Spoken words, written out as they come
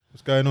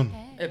What's going on?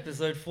 Hey.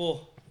 Episode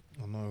 4.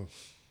 I know.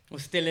 We're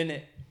still in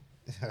it.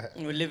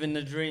 We're living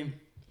the dream.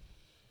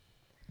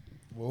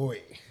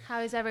 Boy. How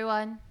is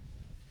everyone?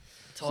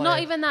 Tired. It's not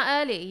even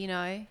that early, you know.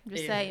 I'm just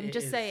It is.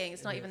 saying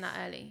it's It not is. even that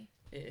early.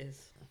 It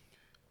is.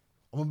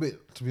 I'm a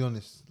bit, to be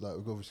honest, like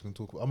we're obviously going to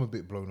talk about, I'm a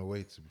bit blown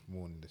away to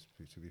morning this,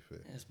 to be fair.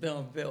 It's been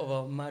a bit of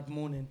a mad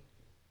morning.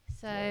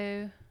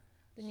 So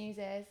the news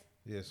is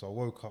Yeah, so I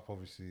woke up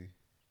obviously,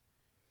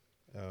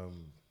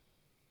 and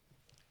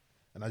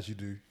as you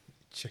do,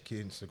 check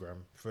your Instagram.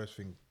 First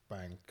thing,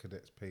 bang,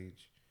 Cadet's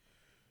page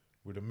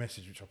with a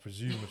message which I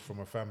presume was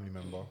from a family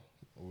member,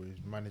 or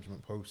his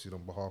management posted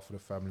on behalf of the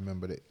family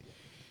member that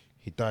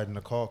he died in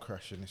a car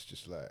crash, and it's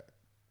just like,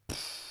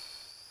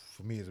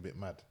 for me, it's a bit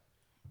mad.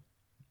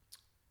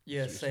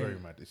 Yeah, It's same. very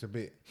mad. It's a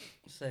bit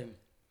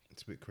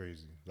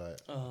crazy. Like,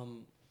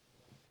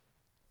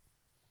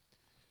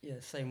 Yeah,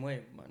 same way,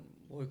 man.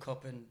 Woke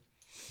up and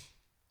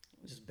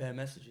just bare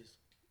messages.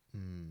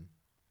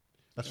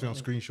 that's the thing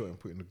I'm screenshotting and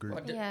putting in the group.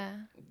 Right. yeah.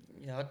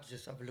 Yeah, I'd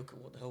just have a look at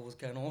what the hell was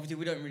going on. Obviously,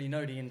 we don't really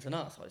know the ins and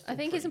outs. So I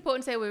think it's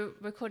important to say we're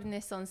recording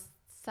this on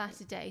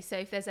Saturday, so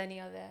if there's any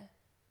other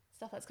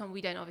stuff that's come,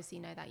 we don't obviously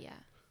know that yet.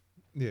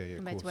 Yeah, of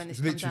compared to course. when It's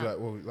this comes literally out.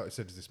 like, well, like I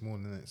said, it's this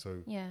morning, isn't it?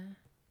 So Yeah.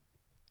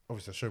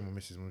 obviously I showed my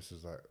missus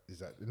was like,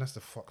 and that's the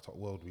fucked up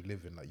world we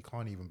live in. Like, you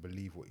can't even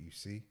believe what you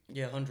see.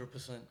 Yeah,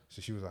 100%.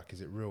 So she was like,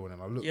 is it real? And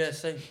then I looked. Yeah,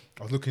 same.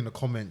 I was looking in the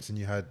comments and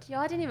you had.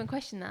 Yeah, I didn't even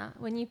question that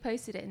when you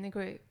posted it in the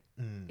group.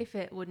 If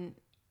it wouldn't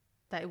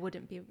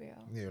be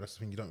real. Yeah, that's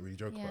the thing. You don't really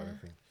joke about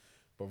anything.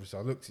 But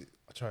obviously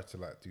I tried to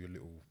like do a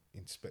little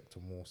Inspector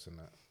Morse and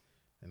that.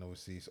 And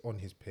obviously it's on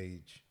his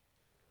page.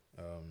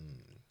 I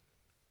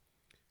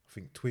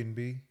think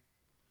Twin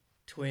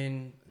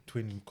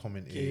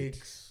commented.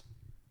 Gigs,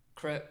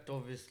 Crept,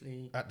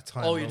 obviously. At the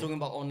time. Oh, you're talking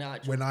about on the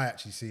actual... When I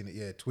actually seen it,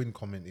 yeah, Twin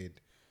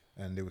commented,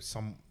 and there was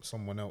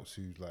someone else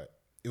who's like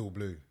Ill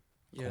Blue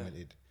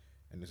commented,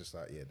 and it's just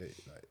like, yeah,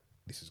 like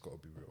this has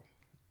got to be real.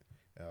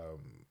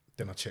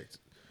 Then I checked,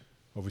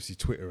 obviously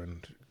Twitter,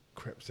 and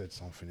Crep said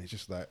something. It's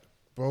just like,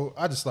 bro,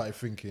 I just started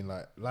thinking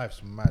like,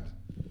 life's mad.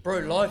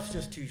 Bro, life's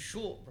just too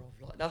short, bro.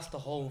 Like, that's the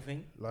whole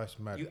thing. Life's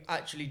mad. You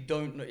actually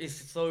don't know.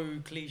 It's so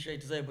cliche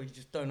to say, but you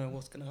just don't know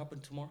what's going to happen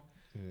tomorrow.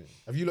 Yeah.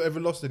 Have you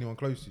ever lost anyone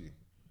close to you,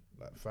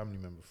 like family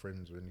member,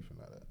 friends, or anything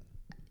like that?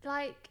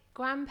 Like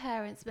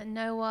grandparents, but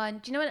no one.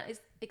 Do you know what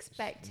is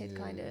expected?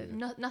 Kind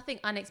of nothing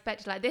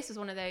unexpected. Like this was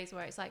one of those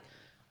where it's like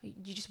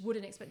you just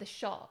wouldn't expect the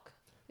shock.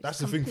 That's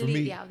the thing for me.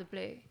 Completely out of the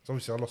blue. So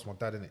obviously I lost my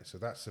dad in it, so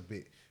that's a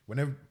bit.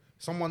 Whenever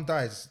someone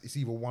dies, it's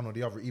either one or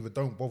the other. Either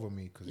don't bother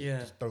me because it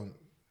just don't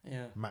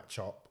match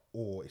up,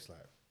 or it's like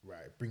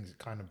right, it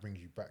kind of brings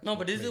you back. No,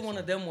 but this is one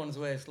of them ones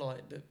where it's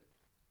like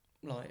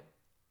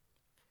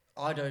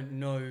I don't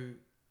know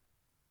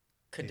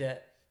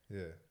Cadet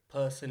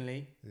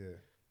personally. Yeah.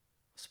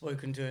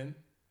 Spoken to him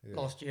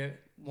last year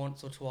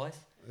once or twice.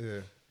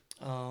 Yeah.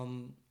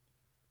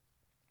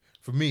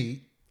 For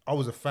me, I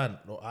was a fan.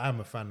 I am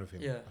a fan of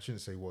him. Yeah. I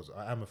shouldn't say was.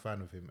 I am a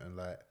fan of him, and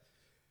like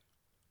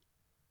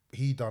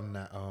he done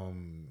that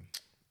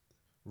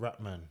Rap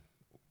Man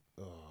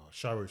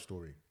Shiro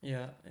story.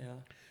 Yeah.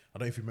 I don't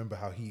know if you remember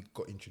how he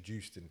got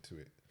introduced into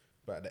it,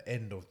 but at the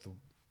end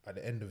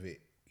of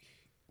it,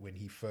 when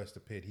he first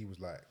appeared, he was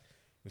like.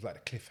 It was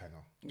like the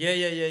cliffhanger. Yeah.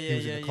 He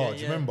was in the car. Do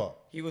you remember?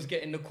 He was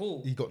getting the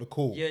call. He got the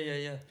call.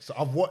 Yeah. So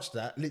I've watched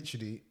that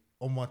literally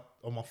on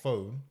my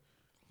phone,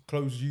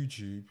 closed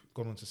YouTube,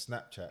 gone onto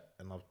Snapchat,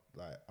 and I've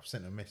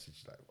sent a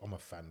message like I'm a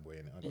fanboy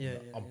in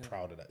it. I'm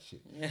proud of that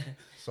shit. Yeah.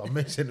 So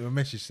I sent him a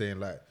message saying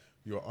like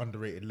you're an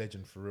underrated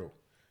legend for real.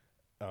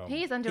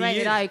 He is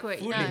underrated. I agree.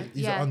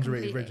 He's an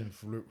underrated legend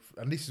for real.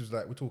 And this was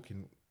like we're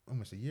talking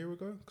almost a year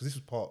ago because this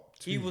was part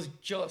 2. He was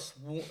just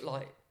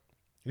like.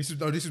 This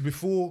is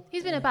before.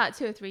 He's been about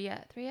 2 or 3 years.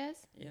 3 years?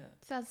 Yeah.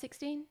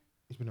 2016?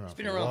 He's been around. He's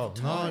been around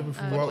for time.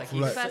 No,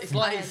 it's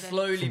like he's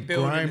slowly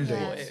building grime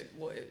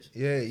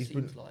days.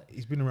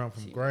 He's been around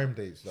from grime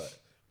days. Like,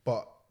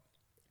 but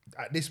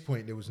at this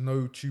point there was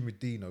no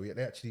Tumidino yet.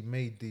 They actually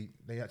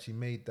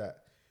made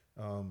that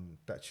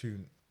that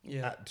tune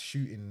at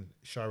shooting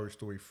Shiro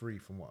Story 3,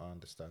 from what I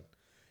understand.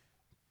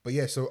 But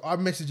yeah, so I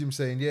messaged him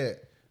saying,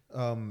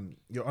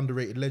 you're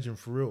underrated legend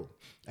for real.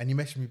 And he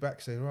messaged me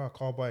back saying,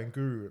 Carby and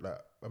Guru, like,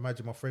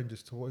 imagine my friend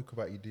just spoke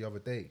about you the other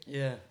day.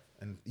 Yeah.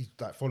 And he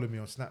like followed me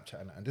on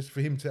Snapchat and just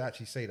for him to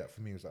actually say that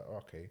for me was like,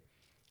 okay,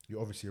 you're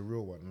obviously a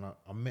real one. And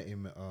I met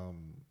him at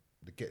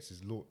the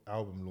Gets'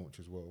 album launch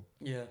as well.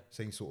 Yeah.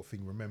 Same sort of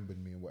thing,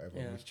 remembered me and whatever.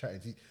 Yeah. And we was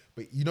chatting.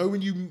 But you know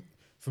when you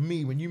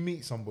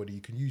meet somebody, you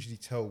can usually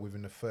tell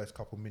within the first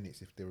couple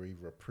minutes if they're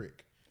either a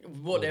prick.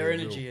 What their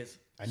energy is.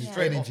 And his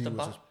energy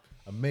was just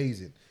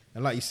amazing.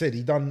 And like you said,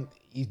 I'm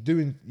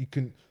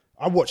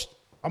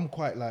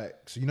quite like,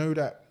 so you know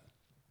that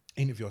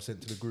interview I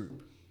sent to the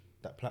group,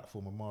 that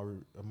platform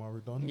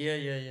Amaru done? Yeah.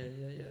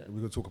 We're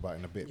going to talk about it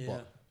in a bit, Yeah.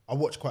 but I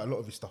watched quite a lot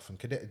of his stuff and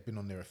Cadet had been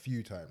on there a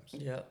few times.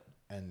 Yeah.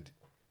 And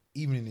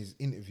even in his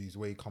interviews,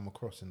 where he come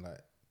across and like,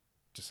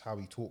 just how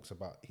he talks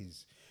about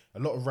a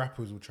lot of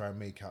rappers will try and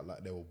make out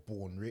like they were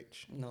born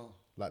rich. No.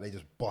 Like they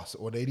just bust,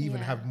 or they'd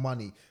even have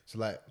money. So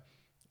like,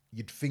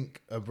 you'd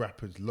think a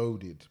rapper's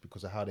loaded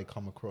because of how they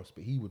come across,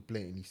 but he would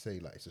blatantly say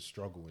like it's a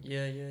struggle.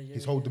 And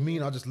his whole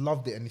demeanor, I just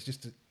loved it, and it's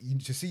just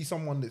to see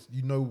someone that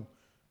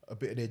a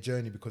bit of their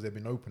journey because they've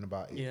been open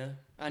about it. Yeah,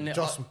 and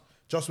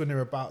just when they're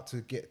about to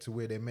get to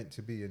where they're meant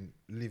to be and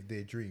live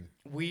their dream.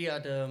 We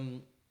had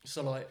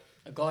so like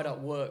a guy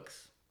that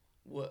works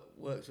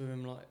with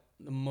him like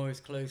the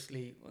most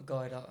closely. A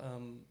guy that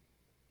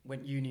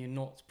went uni and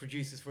not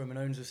produces for him and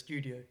owns a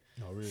studio.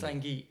 Oh really?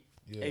 Sangeet,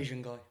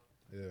 Asian guy,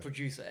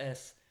 producer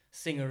S,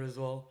 singer as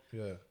well.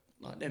 Yeah,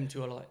 like them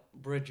two are like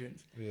brethren.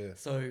 Yeah.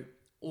 So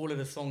all of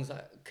the songs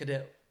that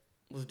Cadet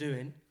was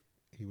doing,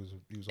 he was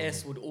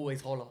S would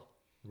always holler.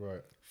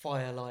 Right.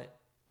 Fire, like,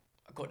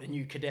 I got the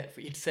new Cadet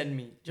for you to send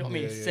me. Do you know what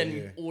I mean? Send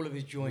me all of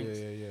his joints.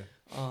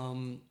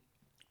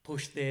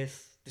 Push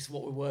this is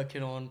what we're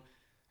working on.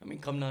 I mean,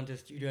 come down to the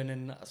studio, and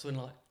then that's when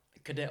like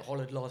Cadet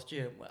hollered last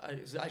year.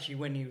 It was actually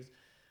when he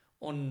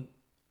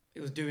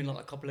was doing like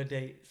a couple of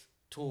dates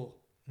tour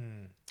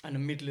and the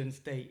Midlands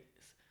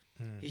dates.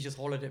 He just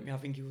hollered at me. I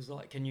think he was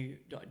like, do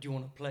you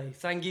want to play?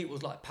 Sangeet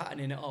was like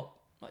patterning it up.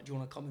 Like, do you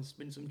want to come and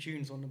spin some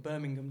tunes on the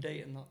Birmingham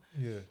date and that?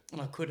 Yeah.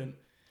 And I couldn't.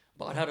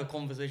 But I'd had a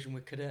conversation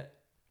with Cadet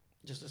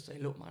just to say,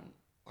 look, man,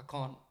 I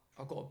can't.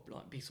 I've got to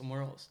like be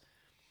somewhere else.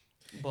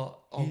 But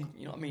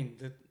you know what I mean?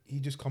 He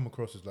just come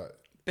across as like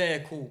bare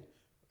cool,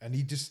 and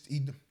he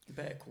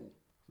bare cool.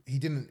 He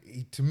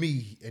didn't. To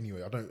me,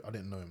 anyway, I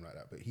didn't know him like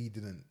that, but he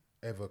didn't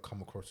ever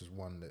come across as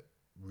one that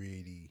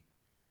really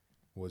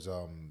was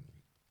on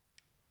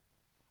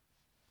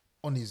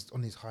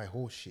his high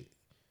horse shit.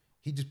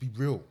 He'd just be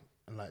real.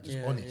 And like just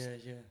honest,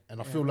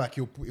 and I feel like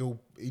he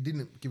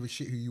didn't give a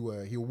shit who you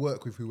were. He'll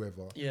work with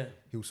whoever. Yeah,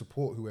 he'll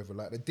support whoever.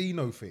 Like the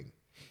Dino thing,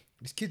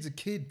 this kid's a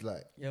kid.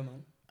 Like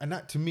man. And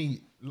that to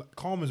me, like,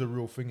 karma's a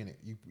real thing in it.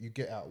 You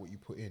get out what you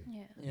put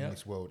in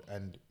this world,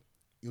 and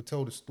he'll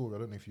tell the story. I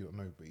don't know if you don't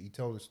know, but he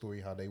tells the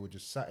story how they were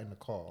just sat in the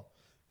car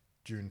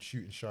during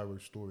shooting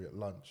Shiro's story at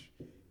lunch.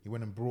 He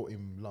went and brought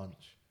him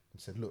lunch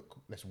and said, "Look,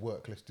 let's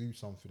work, let's do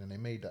something." And they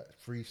made that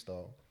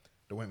freestyle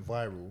that went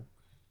viral.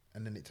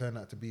 And then it turned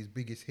out to be his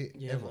biggest hit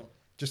ever. Man.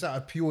 Just out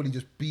of purely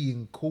just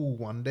being cool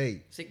one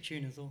day. Sick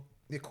tune as well.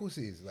 Yeah, of course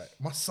it is. Like,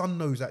 my son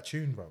knows that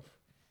tune, bruv.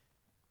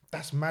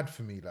 That's mad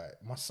for me.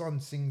 Like, my son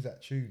sings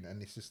that tune,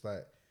 and it's just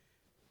like,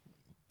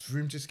 for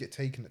him just get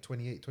taken at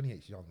 28.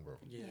 28's young, bro.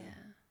 Yeah.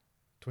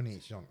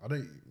 28's young.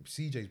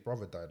 CJ's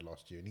brother died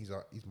last year, and he's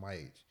my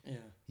age.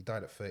 Yeah. He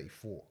died at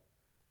 34.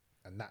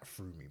 And that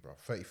threw me, bro.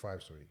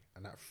 35, sorry.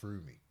 And that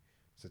threw me.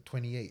 So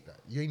 28, like,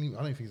 I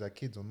don't think he's had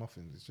kids or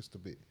nothing. It's just a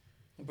bit...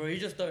 Bro, you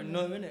just don't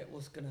know, innit,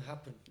 what's going to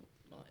happen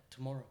like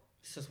tomorrow.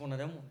 It's just one of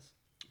them ones.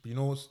 But do you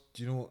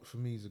know what for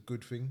me is a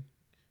good thing?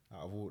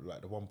 Out of all,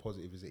 like the one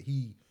positive is that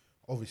he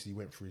obviously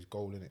went for his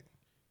goal, innit?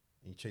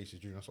 He chased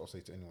his dream. That's what I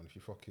say to anyone. If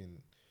you're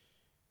fucking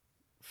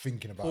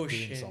thinking about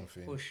doing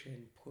something,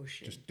 pushing,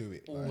 just do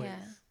it. Always. Like,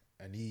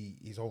 and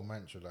his whole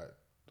mantra, like,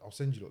 I'll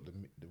send you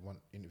the one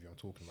interview I'm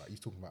talking about.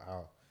 He's talking about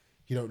how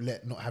he don't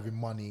let not having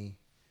money.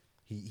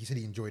 He said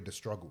he enjoyed the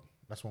struggle.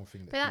 That's one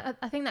thing. But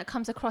I think that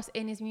comes across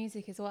in his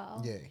music as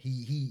well. Yeah,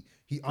 he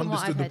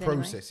understood the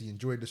process. Anyway. He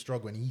enjoyed the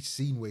struggle, and he's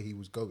seen where he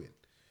was going,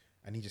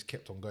 and he just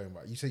kept on going.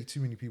 Right? You say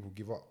too many people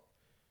give up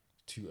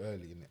too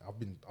early, and I've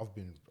been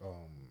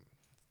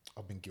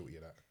guilty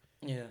of that.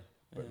 Yeah.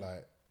 But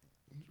like,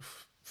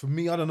 for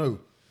me, I don't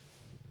know.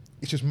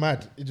 It's just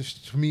mad.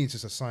 For me, it's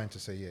just a sign to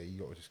say,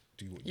 you got to just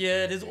do what you do.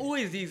 Yeah, there's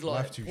always these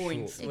like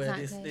points where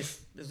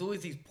there's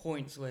always these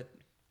points where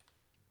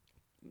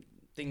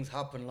things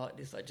happen like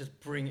this, like just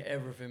bring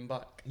everything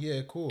back. Yeah,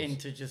 of course.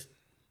 Into just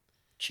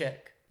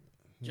check.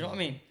 Do you know what I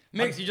mean?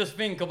 Makes you just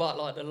think about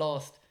like the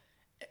last,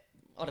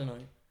 I don't know,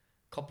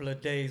 couple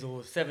of days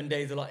or 7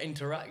 days of like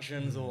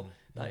interactions or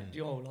like,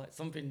 like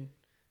something, do you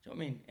know what I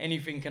mean?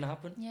 Anything can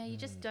happen. Yeah, you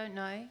just don't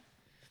know.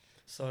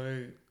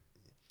 So,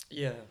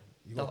 yeah,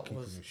 that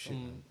was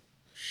some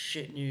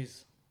shit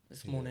news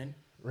this morning.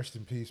 Rest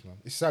in peace, man.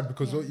 It's sad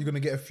because you're going to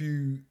get a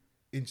few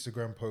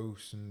Instagram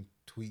posts and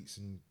tweets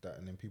and that,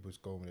 and then people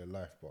just go on with their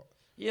life. But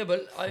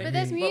but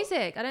there's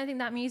music. I don't think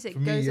that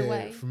music goes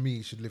away. For me,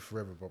 he should live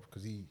forever, bro,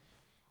 because he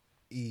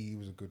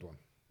was a good one.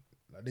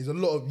 Like, there's a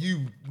lot of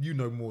you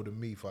know more than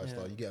me,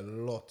 5-star. You get a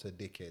lot of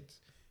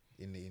dickheads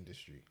in the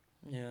industry.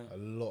 Yeah, a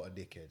lot of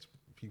dickheads,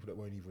 people that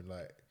won't even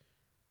like.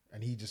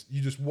 And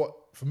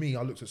for me,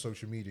 I looked at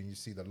social media and you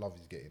see the love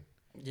he's getting.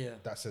 Yeah,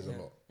 that says a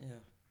lot. Yeah, do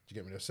you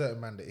get me? There's a certain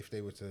man that if they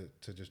were to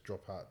just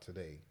drop out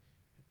today,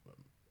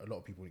 a lot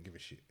of people wouldn't give a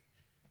shit.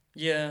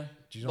 Yeah,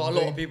 but a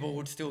lot of people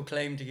would still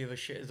claim to give a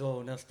shit as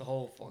well, and that's the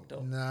whole fucked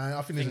up. Nah,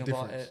 I think there's a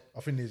difference.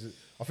 I think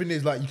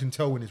there's like, you can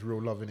tell when it's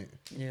real love, innit?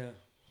 Yeah.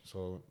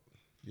 So,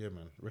 yeah,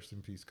 man. Rest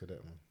in peace,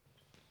 Cadet, man.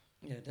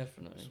 Yeah,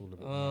 definitely. It's all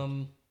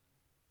about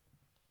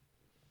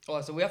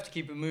alright, so we have to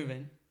keep it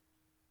moving.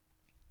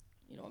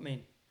 You know what I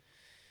mean?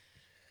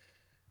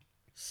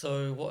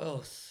 So what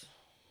else?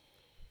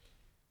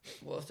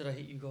 What else did I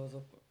hit you guys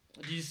up?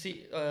 Did you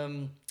see?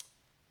 I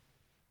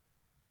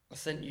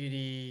sent you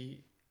the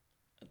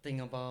thing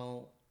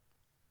about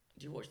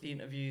Do you watch the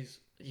interviews?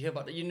 You hear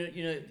about the, you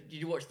know,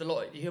 you watch the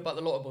Lotto, you hear about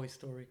the Lotto Boyz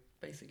story,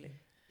 basically.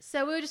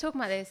 So we were just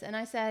talking about this, and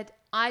I said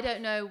I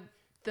don't know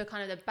the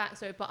kind of the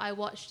backstory, but I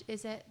watched.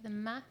 Is it the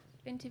Math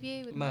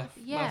interview with Math?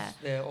 Yeah.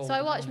 So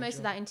I watched most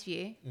of that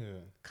interview. Yeah.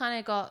 Kind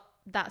of got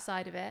that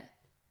side of it.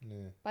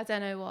 Yeah. But I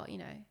don't know what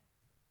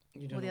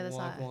what the other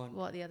side,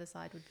 what the other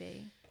side would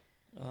be.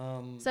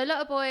 So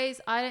Lotto Boyz,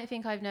 I don't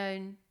think I've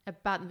known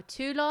about them for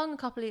too long.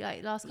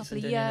 Last couple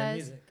of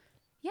years.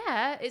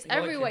 Yeah, it's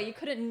everywhere. You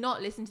couldn't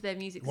not listen to their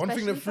music. One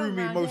thing that threw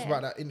me most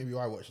about that interview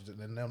I watched is that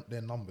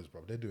their numbers,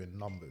 bro. They're doing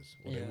numbers.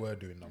 Or they were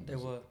doing numbers. They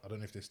were. I don't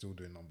know if they're still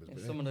doing numbers.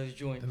 But some of those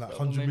joints. They're like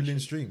 100 million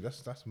streams.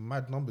 That's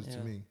mad numbers to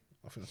me.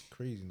 I think that's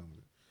crazy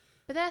numbers.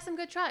 But there are some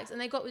good tracks, and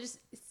they got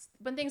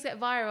when things get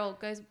viral,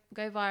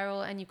 go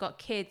viral, and you've got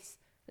kids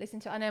listen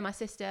to. I know my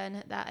sister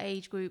and that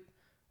age group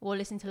will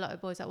listen to Lotto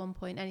Boyz at one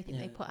point. Anything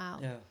they put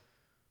out. Yeah.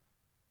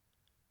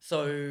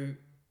 So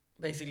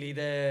basically,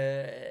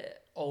 they're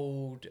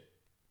old.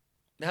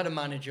 They had a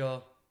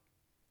manager.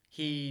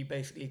 He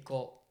basically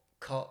got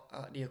cut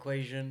out of the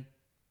equation,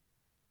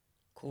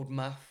 called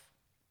Math.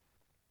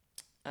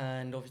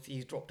 And obviously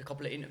he's dropped a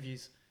couple of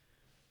interviews,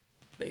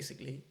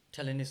 basically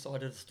telling his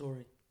side of the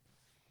story.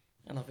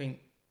 And I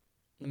think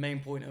the main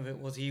point of it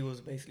was he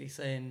was basically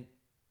saying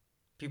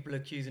people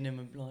accusing him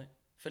of like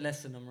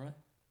finessing them, right?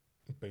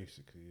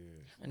 Basically,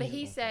 yeah. But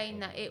he's saying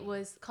that it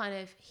was kind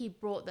of, he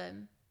brought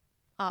them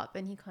up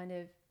and he kind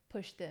of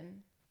pushed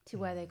them to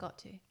where they got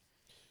to.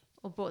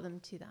 Or brought them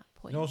to that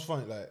point. You know what's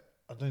funny? Like,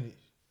 I don't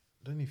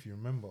know if you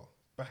remember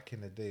back in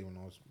the day when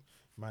I was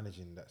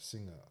managing that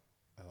singer.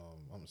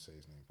 I'm gonna say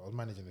his name, but I was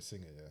managing a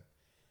singer, yeah.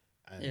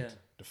 And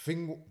the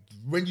thing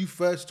when you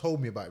first told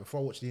me about it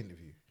before I watched the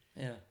interview,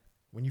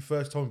 when you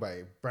first told me about it,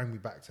 it brought me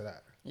back to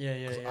that.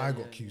 Because I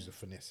got accused of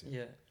finessing.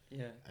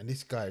 Yeah. And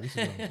this guy,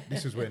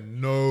 this is when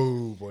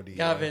nobody.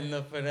 Gavin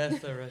the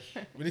finesser.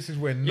 This is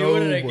when nobody. You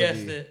wouldn't have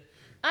guessed it.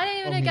 I didn't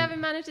even know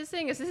Gavin managed to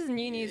sing, so this is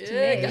new news to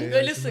me.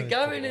 Yeah, listen,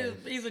 Gavin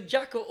he's a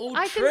jack of all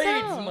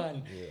trades,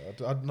 man.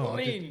 Yeah, I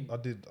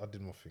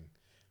did my thing.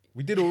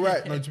 We did all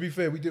right. No, to be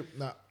fair, we did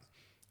that.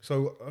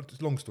 So it's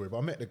a long story, but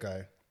I met the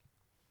guy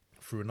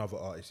through another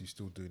artist who's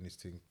still doing this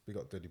thing. Big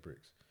up Daddy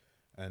Bricks,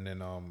 and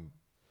then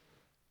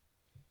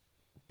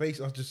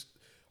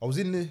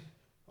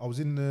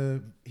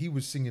he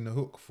was singing the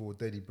hook for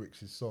Daddy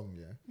Bricks' song,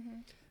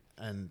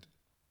 and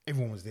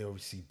everyone was there.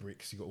 Obviously,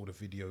 Bricks. You got all the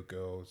video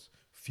girls.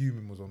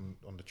 Fuming was on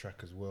the track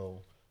as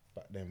well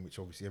back then, which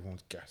obviously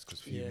everyone's gassed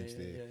because Fuming's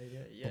there.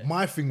 Yeah. But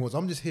my thing was,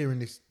 I'm just hearing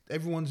this.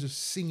 Everyone's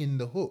just singing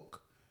the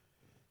hook.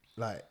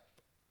 Like,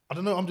 I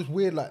don't know. I'm just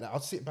weird like that.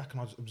 I'd sit back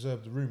and I'd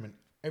observe the room, and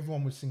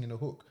everyone was singing the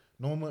hook.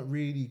 No one was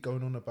really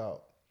going on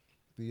about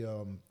the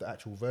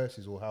actual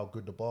verses or how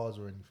good the bars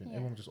or anything. Yeah.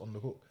 Everyone was just on the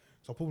hook.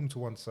 So I pulled him to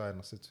one side and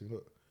I said to him,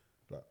 look,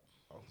 like,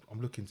 I'm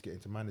looking to get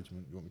into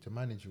management. You want me to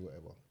manage you,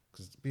 whatever?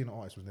 Because being an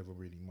artist was never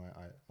really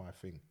my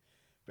thing.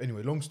 But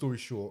anyway, long story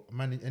short,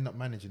 ended up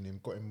managing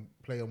him, got him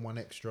play on One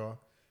Extra,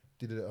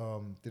 did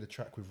a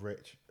track with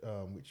Wretch,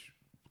 which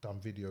done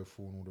video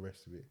for and all the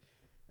rest of it,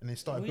 and then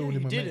started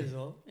building momentum. You did as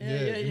well.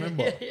 Yeah,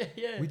 remember?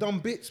 Yeah. We done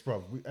bits,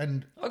 bruv.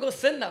 And I got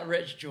sent that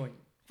Wretch joint,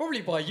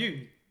 probably by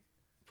you.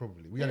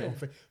 Probably we had it on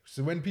Facebook.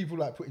 So when people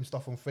like putting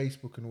stuff on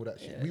Facebook and all that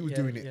shit, we were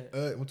doing it.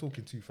 We're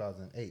talking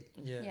 2008.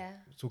 Yeah.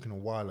 We're talking a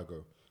while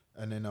ago,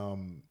 and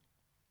then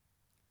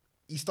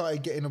he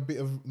started getting a bit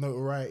of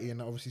notoriety,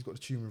 and obviously he's got the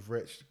tune with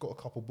Wretch. Got a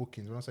couple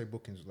bookings. When I say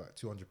bookings, like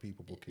 200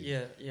 people bookings.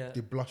 Yeah.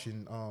 Did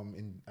Blushing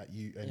at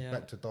you and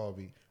back to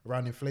Derby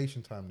around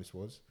inflation time. This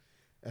was,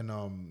 and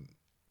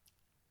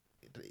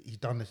he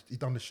done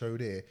the show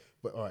there.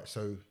 But all right,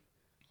 so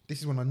this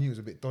is when I knew it was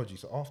a bit dodgy.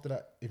 So after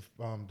that,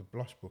 the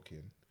Blush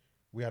booking,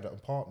 we had an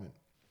apartment,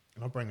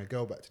 and I bring a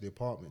girl back to the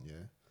apartment,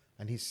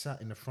 and he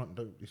sat in the front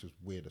door. This was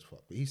weird as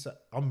fuck. But he sat.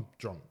 I'm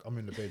drunk. I'm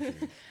in the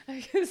bedroom.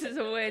 This is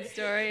a weird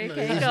story.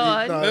 Okay, go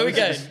on. Where we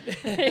going?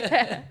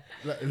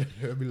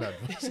 Let me land.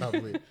 That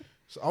sounds weird.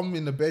 So I'm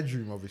in the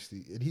bedroom,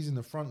 obviously, and he's in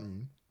the front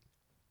room,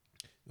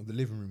 or the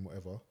living room,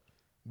 whatever,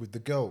 with the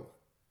girl.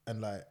 And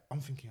like,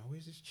 I'm thinking, oh,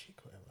 where's this chick,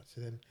 whatever.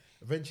 So then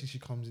eventually she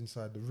comes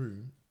inside the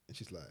room, and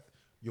she's like,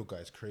 your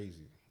guy's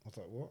crazy. I was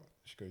like, what?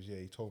 She goes, yeah,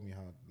 he told me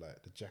how,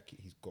 like, the jacket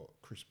he's got,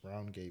 Chris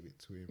Brown gave it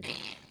to him.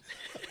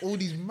 All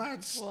these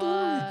mad stories,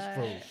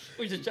 bro.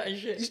 We're just chatting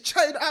shit. He's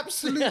chatting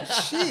absolute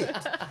shit.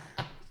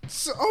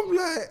 So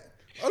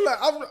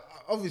I'm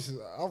obviously,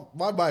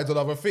 my mind's on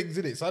other things,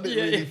 innit? So I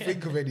didn't really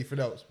think of anything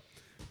else.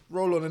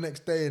 Roll on the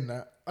next day and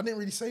that. I didn't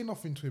really say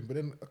nothing to him, but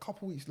then a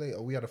couple weeks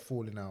later, we had a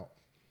falling out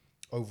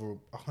over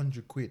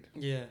 100 quid.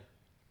 Yeah.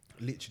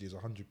 Literally, it's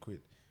 100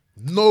 quid.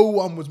 No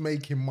one was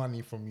making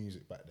money from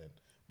music back then.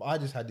 But I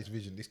just had this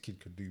vision, this kid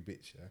could do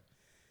bits,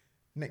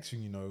 Next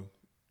thing you know,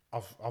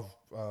 I've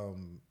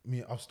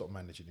stopped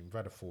managing him, we've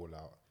had a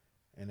fallout.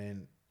 And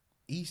then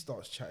he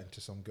starts chatting to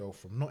some girl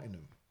from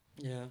Nottingham.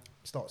 Yeah.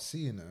 Starts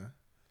seeing her,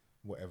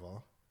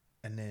 whatever.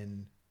 And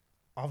then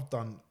I've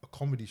done a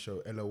comedy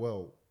show,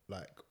 LOL,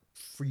 like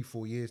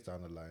 3-4 years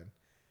down the line.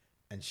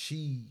 And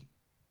she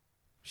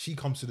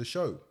comes to the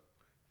show.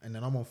 And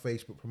then I'm on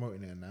Facebook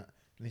promoting it and that.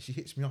 And then she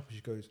hits me up and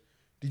she goes,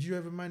 Did you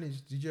ever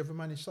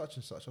manage such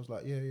and such? I was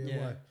like, yeah.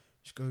 Why?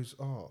 She goes,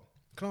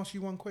 can I ask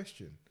you one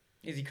question?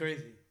 Is he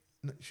crazy?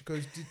 No, she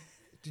goes,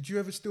 did you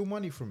ever steal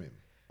money from him?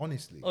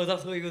 Honestly. Oh,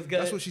 that's what he was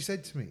going. That's what she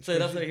said to me. So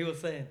that's what he was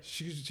saying.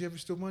 She goes, did you ever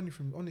steal money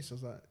from him? Honestly, I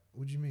was like,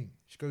 what do you mean?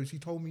 She goes, he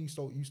told me you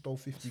stole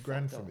 50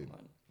 grand from him.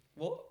 Man.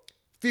 What?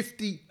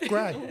 50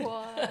 grand.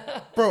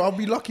 What? Bro, I'll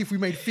be lucky if we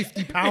made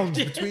 50 pounds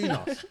between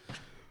us.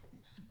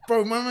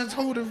 Bro, my man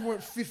told him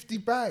what 50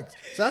 bags.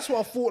 So that's what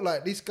I thought,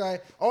 like, this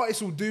guy,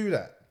 artists will do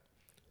that.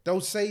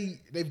 They'll say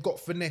they've got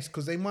finesse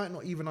because they might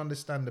not even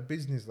understand the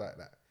business like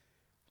that.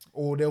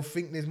 Or they'll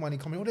think there's money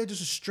coming, or they're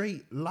just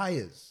straight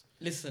liars.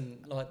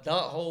 Listen, like that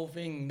whole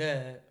thing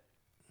there,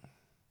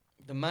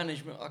 the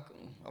management,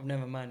 I've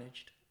never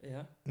managed,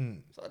 yeah?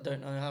 So I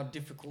don't know how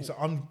difficult. It's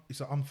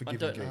an unforgiving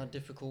game. I don't know how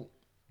difficult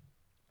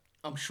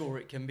I'm sure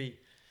it can be.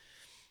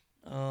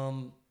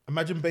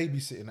 Imagine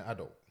babysitting an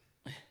adult.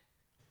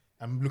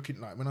 And looking,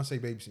 like, when I say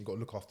babysitting, you've got to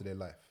look after their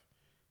life.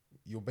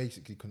 You're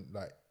basically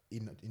like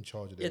in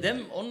charge of their life.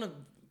 Them on the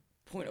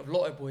point of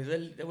Lotto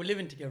Boyz, they were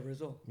living together as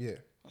well. Yeah.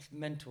 That's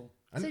mental.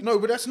 And no,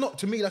 but that's not,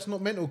 to me, that's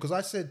not mental, because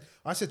I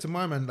said to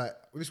my man, like,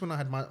 this when I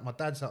had my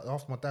dad's house,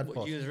 after my dad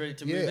passed. You was ready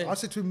to move in? Yeah, I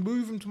said to him,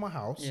 move him to my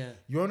house. Yeah.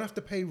 You won't have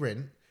to pay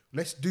rent.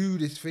 Let's do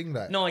this thing,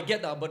 like. No, I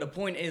get that, but the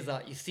point is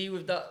that, you see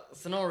with that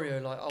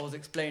scenario, like, I was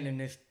explaining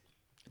this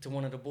to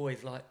one of the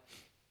boys, like,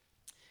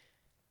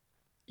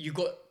 you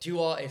got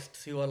two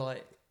artists who are,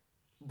 like,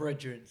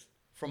 brethren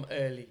from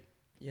early,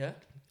 yeah?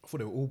 I thought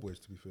they were all boys,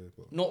 to be fair.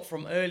 But. Not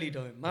from early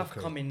though. Math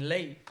come in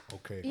late.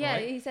 Okay. Yeah,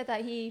 right? He said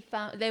that he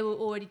found they were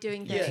already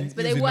doing things,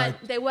 but they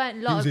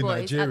weren't Lotto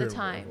Boyz at the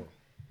time.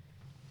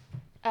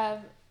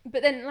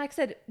 But then, like I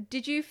said,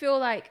 did you feel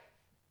like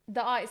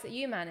the artists that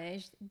you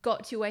managed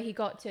got to where he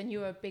got to, and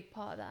you were a big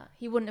part of that?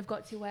 He wouldn't have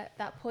got to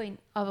that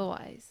point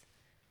otherwise.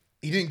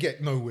 He didn't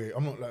get nowhere.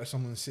 I'm not like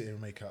someone sit here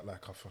and make out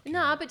like I fucking.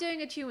 No, but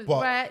doing a tune with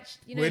Wretch,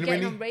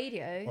 getting on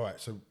radio. All right,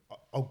 so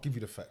I'll give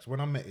you the facts. When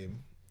I met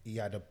him, he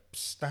had a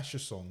stash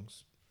of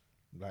songs.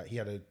 Like, he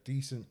had a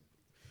decent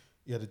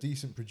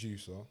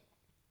producer.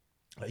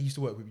 Like, he used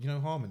to work with,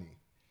 Harmony.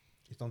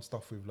 He's done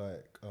stuff with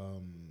like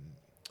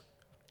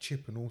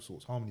Chip and all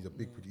sorts. Harmony's a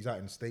big producer. He's out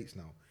in the States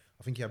now.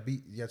 I think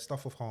he had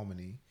stuff of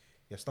Harmony.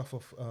 He had stuff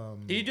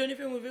of. Did you do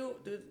anything with Ill?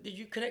 Did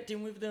you connect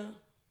him with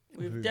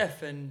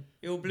Def and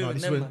Ill Blue? No,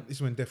 this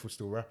is when Def was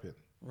still rapping.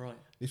 Right.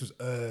 This was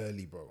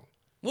early, bro.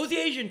 What was the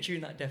Asian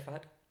tune that Def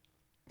had?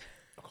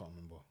 I can't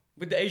remember.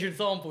 With the Asian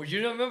samples,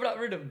 you don't remember that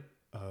rhythm?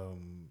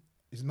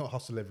 It's not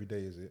Hustle Every Day,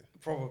 is it?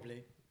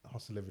 Probably.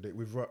 Hustle Every Day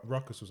with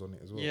Ruckus was on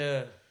it as well.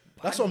 Yeah.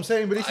 That's what I'm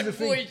saying, but this is the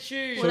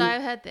thing. Would I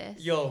have heard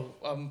this? Yo,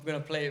 I'm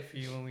gonna play it for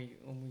you when we.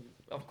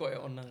 I've got it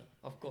on.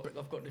 I've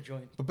got the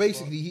joint. But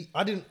basically,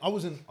 I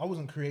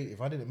wasn't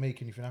creative. I didn't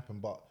make anything happen.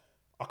 But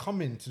I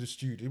come into the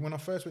studio when I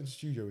first went to the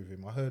studio with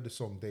him. I heard the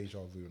song Deja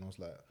Vu, and I was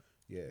like,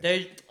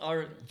 yeah.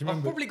 I've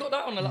probably got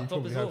that on the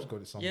laptop as well.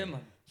 Got it yeah,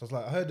 man. So I was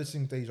like, I heard the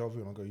sing Deja Vu,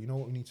 and I go, you know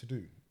what we need to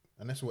do,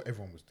 and that's what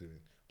everyone was doing. I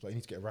was like, you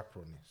need to get a rapper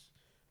on this.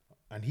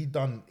 And he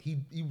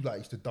like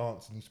used to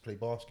dance and used to play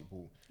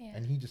basketball,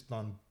 and he just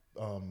done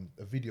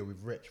a video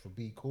with Wretch for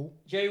Be Cool.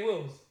 Jay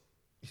Wills.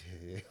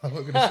 Yeah, I'm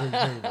not gonna say his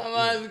name.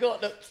 Man's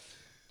got the.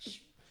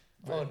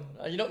 Oh,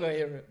 you're not gonna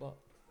hear it, but.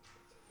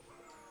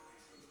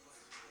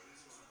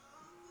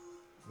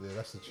 Yeah,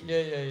 that's the truth.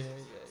 Yeah.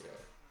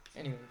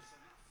 Anyways.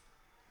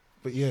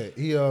 But yeah,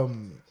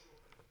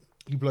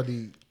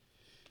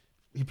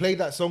 he played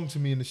that song to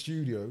me in the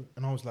studio,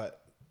 and I was like,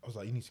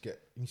 you need to get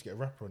a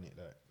rapper on it.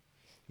 Like,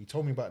 he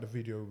told me about the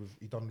video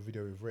he done the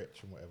video with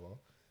Rich and whatever,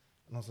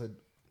 and I said,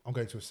 I'm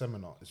going to a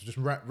seminar. It's just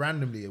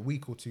randomly a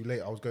week or two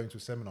later, I was going to a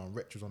seminar and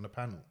Rich was on the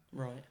panel.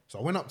 Right. So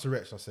I went up to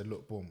Rich. I said,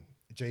 look, boom,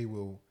 Jay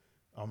Will.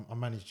 I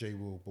managed Jay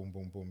Will. Boom,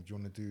 boom, boom. Do you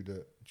want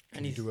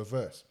to do a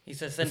verse? He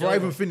said, before I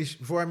even finished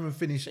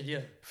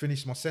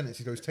my sentence,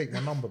 he goes, take my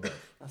number, bro.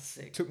 That's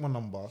sick. Took my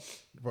number,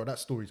 bro. That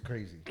story's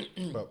crazy.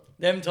 But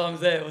them times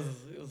there, it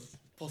was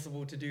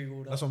possible to do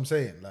all that. That's what I'm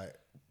saying. Like,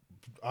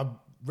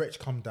 Rich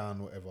come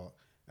down, whatever,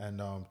 and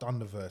done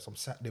the verse. I'm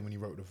sat there when he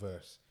wrote the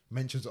verse.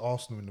 Mentions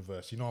Arsenal in the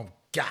verse. I'm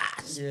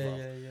gassed. Yeah.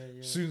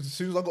 Soon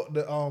as I got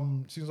the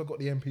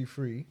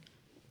MP3,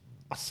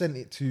 I sent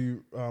it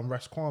to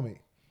Ras Kwame.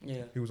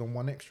 Yeah. He was on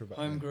One Extra back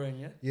Homegrown,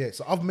 then. Yeah.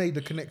 So I've made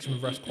the connection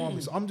with Ras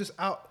Kwame. So I'm just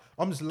out.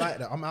 I'm just like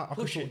that. I'm out.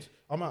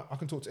 I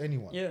can talk to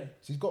anyone. Yeah.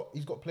 So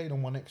he's got played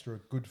on One Extra.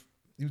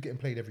 He was getting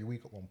played every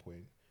week at one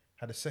point.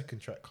 Had a second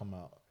track come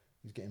out.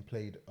 He's getting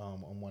played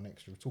on One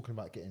Extra. We're talking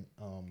about getting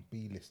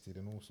B listed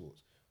and all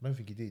sorts. I don't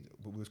think he did,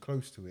 but we was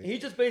close to it. He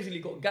just basically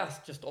got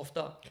gassed just off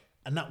that.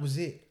 And that was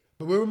it.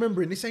 But we're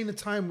remembering, this ain't a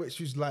time which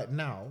is like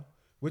now.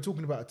 We're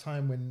talking about a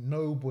time when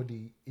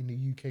nobody in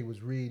the UK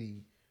was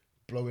really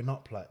blowing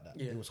up like that.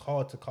 Yeah. It was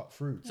hard to cut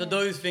through. So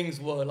those things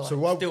were like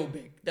still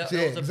big.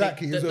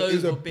 Exactly. It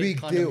was a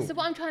big deal. So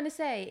what I'm trying to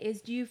say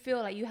is, do you feel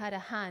like you had a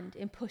hand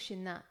in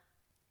pushing that?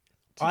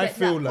 I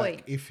feel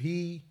like if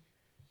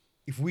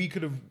we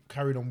could have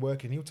carried on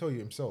working, he'll tell you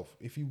himself.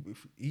 Because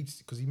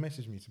he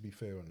messaged me, to be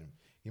fair on him.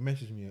 He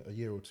messaged me a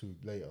year or two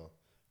later,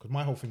 because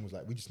my whole thing was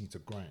like, we just need to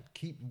grind.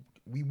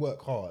 We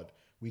work hard,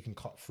 we can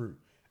cut through.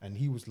 And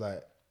he was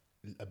like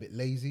a bit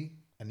lazy,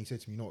 and he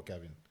said to me, you know what,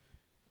 Gavin,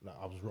 like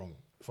I was wrong.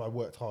 If I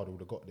worked hard, I would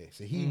have got there.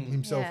 So he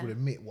himself would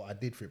admit what I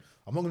did for him.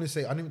 I'm not going to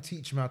say I didn't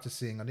teach him how to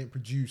sing. I didn't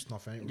produce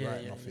nothing. I didn't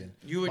write nothing.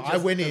 Yeah. You were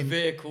just the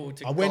vehicle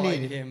to guide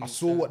him. I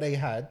saw what they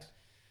had.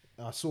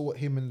 I saw what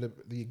him and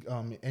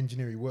the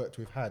engineer he worked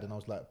with had, and I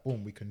was like,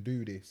 boom, we can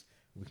do this.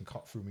 We can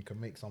cut through. We can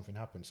make something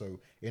happen. So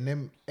in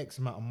them X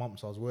amount of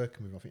months I was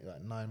working with him, I think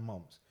like 9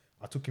 months,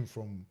 I took him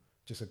from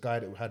just a guy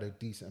that had a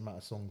decent amount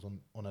of songs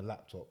on a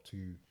laptop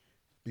to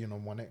being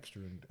on One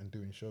Extra and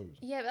doing shows.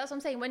 Yeah, but that's what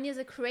I'm saying. When you're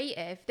a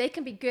creative, they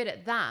can be good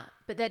at that,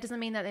 but that doesn't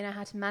mean that they know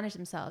how to manage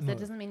themselves. That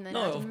doesn't mean they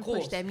know how to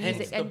push their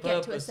music and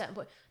get to a certain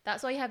point.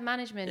 That's why you have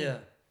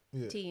management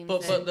teams.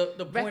 But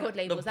the point, record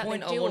labels, the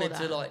point I wanted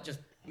to like just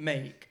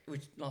make,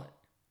 which like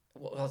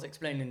what I was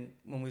explaining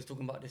when we was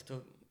talking about this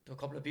to a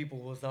couple of people,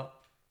 was that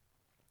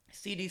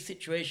see these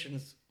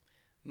situations,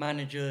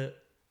 manager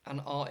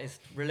and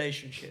artist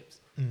relationships,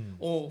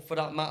 or for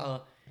that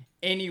matter,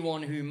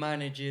 anyone who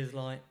manages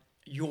like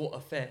your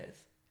affairs,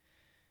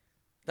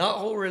 that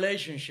whole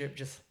relationship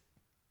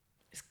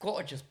it's got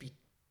to just be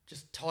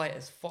just tight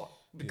as fuck,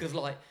 because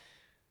like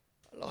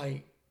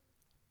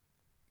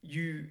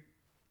your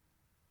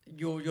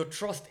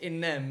trust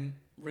in them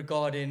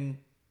regarding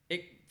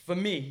it, for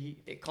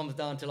me it comes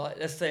down to like,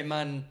 let's say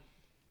man,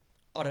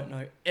 I don't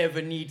know,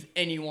 ever needs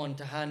anyone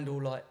to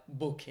handle like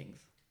bookings,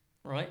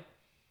 right?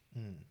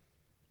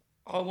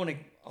 I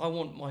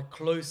want my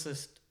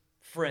closest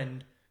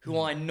friend who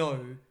I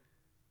know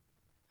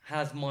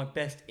has my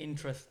best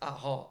interest at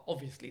heart.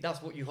 Obviously,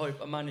 that's what you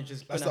hope a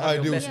manager's going to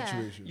have. That's the ideal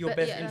situation. Your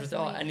best interest at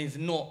heart, and is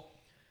not.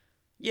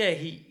 Yeah,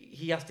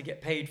 he has to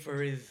get paid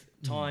for his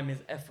time,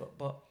 his effort.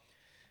 But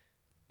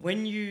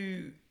when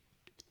you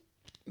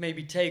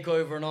maybe take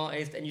over an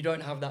artist and you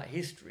don't have that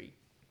history,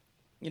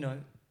 you know,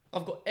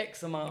 I've got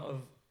X amount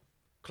of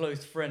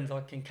close friends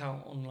I can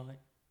count on like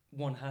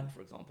one hand,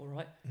 for example,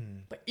 right?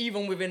 But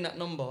even within that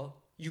number,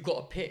 you got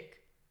to pick.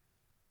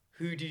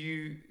 Who do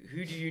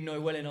you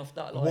know well enough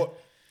that like?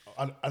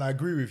 And I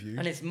agree with you.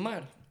 And it's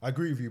mad. I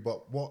agree with you,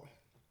 but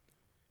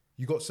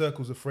you got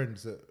circles of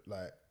friends that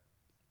like.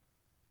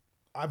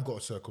 I've got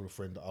a circle of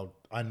friends that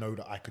I know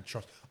that I could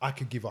trust. I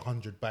could give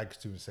 100 bags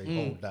to and say,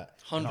 hold that,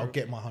 100. And I'll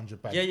get my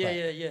 100 bags back.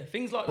 Yeah.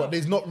 Things like that. But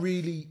there's not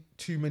really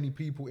too many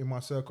people in my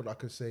circle that I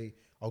could say,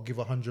 I'll give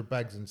 100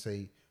 bags and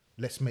say,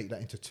 let's make that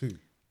into 2.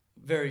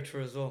 Very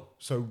true as well.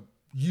 So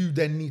you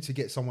then need to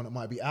get someone that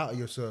might be out of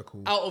your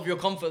circle. Out of your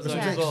comfort zone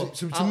as well.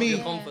 So to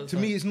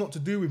me, it's not to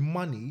do with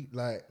money.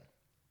 Like,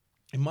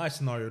 in my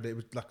scenario, there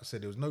was, like I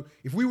said, there was no...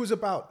 If we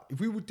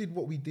did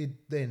what we did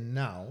then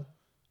now,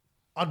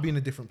 I'd be in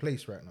a different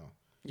place right now.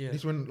 Yeah.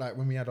 This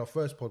when we had our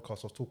first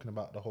podcast, I was talking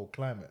about the whole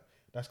climate.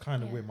 That's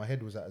kind of where my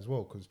head was at as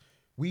well, because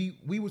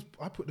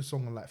I put the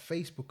song on like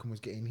Facebook and was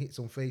getting hits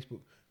on Facebook.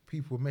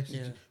 People were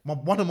messaging.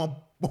 One of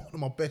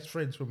my best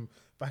friends from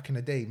back in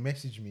the day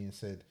messaged me and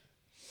said,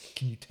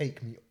 "Can you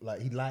take me?"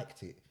 Like, he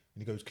liked it,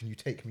 and he goes, "Can you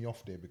take me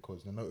off there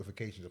because the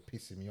notifications are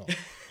pissing me off?"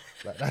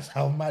 Like, that's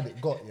how mad it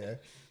got. Yeah.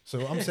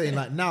 So I'm saying,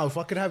 like, now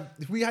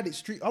if we had it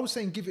street, I was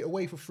saying give it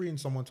away for free, and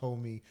someone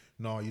told me,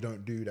 no, you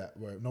don't do that.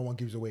 Where no one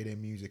gives away their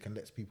music and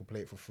lets people play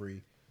it for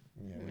free.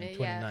 Yeah, in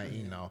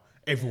 2019 now,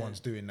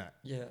 everyone's doing that.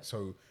 Yeah.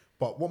 So,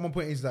 but what my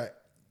point is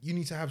that you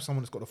need to have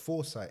someone that's got the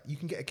foresight. You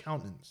can get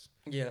accountants.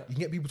 Yeah. You can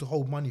get people to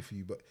hold money for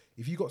you, but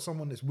if you got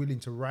someone that's willing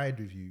to ride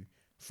with you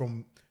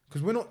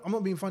because I'm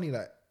not being funny.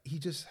 Like, he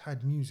just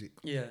had music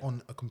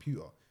on a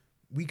computer.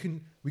 We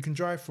can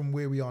drive from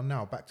where we are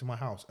now back to my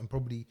house and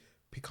probably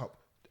pick up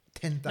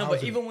 10,000. No,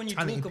 but even when you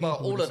talk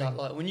about all of that,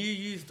 like when you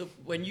use the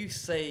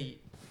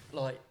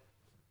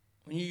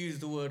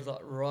word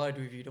like ride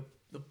with you,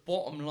 the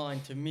bottom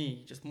line to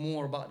me, just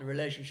more about the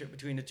relationship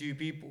between the two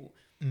people,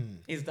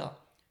 is that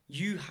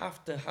you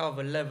have to have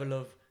a level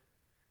of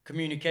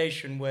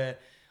communication where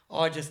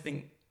I just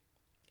think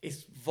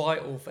it's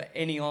vital for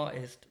any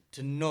artist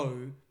to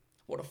know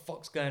what the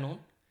fuck's going on.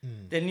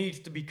 There needs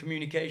to be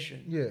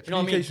communication. Yeah, do you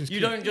know what I mean? You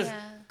don't just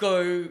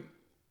go,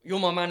 you're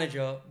my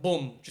manager,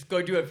 boom, just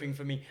go do everything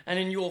for me. And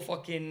then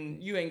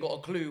you ain't got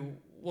a clue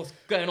what's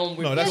going on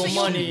with your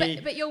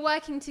money. But you're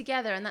working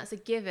together and that's a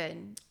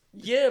given.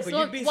 Yeah, but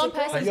you'd be one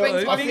surprised. Person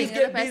brings one thing,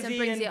 the other person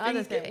brings the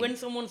other thing. When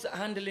someone's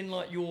handling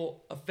like your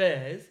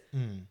affairs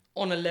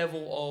on a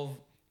level of,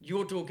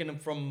 you're talking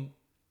from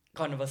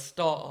kind of a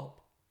startup.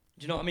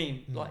 Do you know what I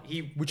mean? Like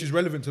which is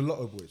relevant to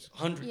Lotto Boyz.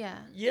 100.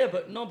 Yeah,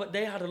 but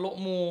they had a lot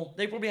more.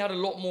 They probably had a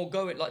lot more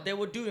going. Like, they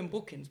were doing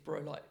bookings,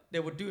 bro. Like, they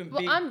were doing.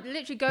 Well, I'm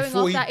literally going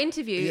off that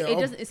interview. It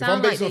doesn't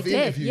sound like they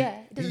did. Yeah,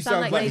 it doesn't sound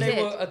like they did. When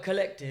they were a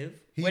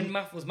collective, when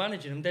Math was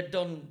managing them, they'd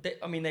done. They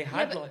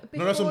had like.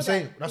 No, that's what I'm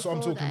saying. That's what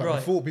I'm talking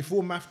about. Right.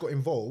 Before Math got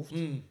involved.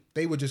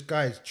 They were just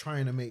guys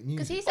trying to make music.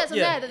 Because he says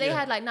there that they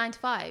had like 9 to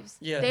 5s.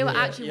 Yeah, they were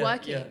actually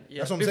working. Yeah.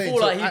 That's what I'm saying.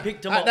 Before, like, he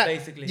picked them up,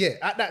 basically. Yeah,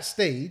 at that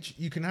stage,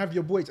 you can have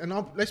your boys. And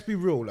let's be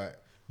real, like,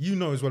 you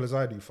know as well as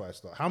I do,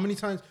 5-star. How many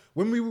times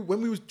when we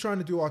was trying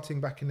to do our thing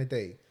back in the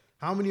day,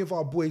 how many of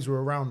our boys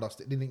were around us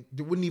that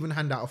wouldn't even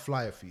hand out a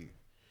flyer for you?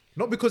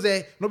 Not because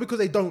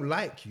they don't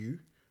like you,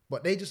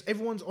 but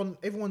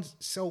everyone's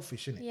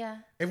selfish, innit? Yeah.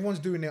 Everyone's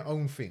doing their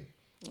own thing.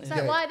 It's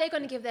like, why are they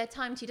going to give their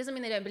time to you? Doesn't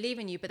mean they don't believe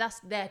in you, but that's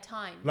their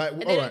time. Like,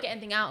 and they don't get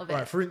anything out of it.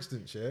 Right, for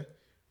instance,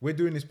 we're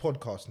doing this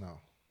podcast now.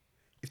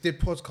 If the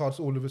podcast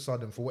all of a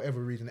sudden, for whatever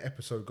reason, the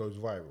episode goes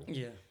viral.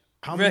 Yeah.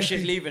 Resh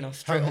is leaving us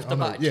straight off the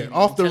bat. Yeah,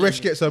 after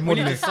Resh gets her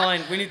money. We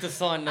need to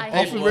sign the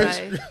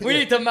paperwork. We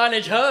need to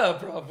manage her,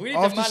 bro. We need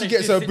to manage she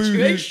gets her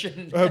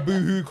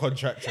boohoo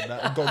contract and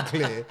that and gone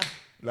clear.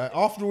 Like,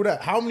 after all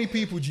that, how many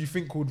people do you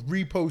think would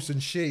repost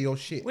and share your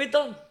shit? We're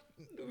done.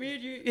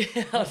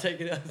 I'll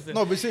take it.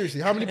 No, but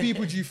seriously, how many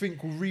people do you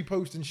think will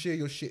repost and share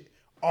your shit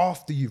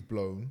after you've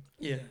blown?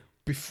 Yeah.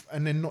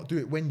 And then not do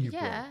it when you've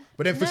blown?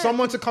 But then for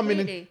someone to come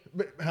completely.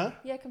 in and...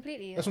 Yeah,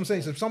 completely. That's what I'm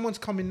saying. So if someone's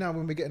coming now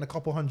when we're getting a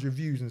couple hundred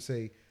views and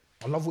say,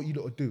 I love what you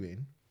lot are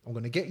doing. I'm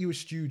going to get you a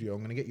studio. I'm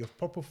going to get you a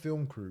proper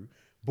film crew.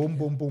 Boom,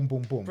 boom, boom,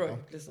 boom, boom. Bro,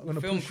 listen,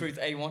 the film crew's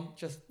A1.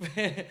 Just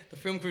the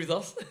film crew's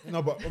us.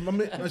 No, but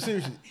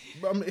seriously.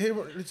 But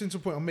listen to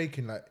the point I'm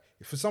making. Like,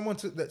 for someone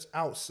that's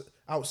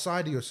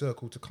outside of your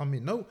circle to come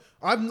in. No,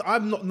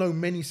 I've not known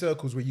many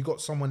circles where you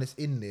got someone that's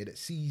in there that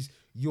sees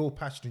your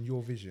passion and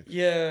your vision.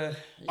 Yeah.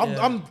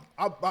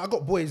 I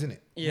got boys in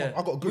it. Yeah.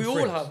 I got good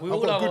friends. We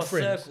all have our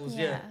circles.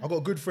 Yeah. I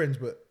got good friends,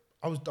 but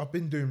I've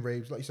been doing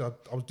raves. Like you said,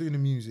 I was doing the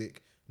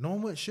music. No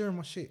one weren't sharing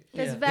my shit.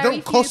 There's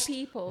very few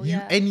people.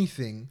 You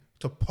anything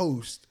to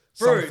post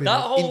something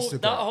on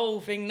Instagram. That whole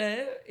thing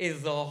there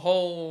is a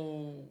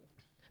whole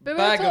but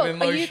bag talk, of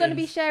emotions. Are you going to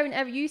be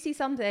sharing? You see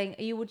something,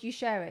 would you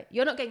share it?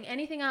 You're not getting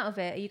anything out of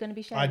it. Are you going to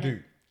be sharing? I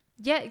do.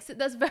 Yeah,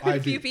 there's very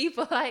few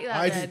people like that.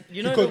 I do.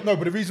 You know,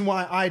 but the reason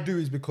why I do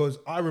is because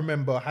I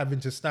remember having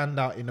to stand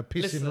out in a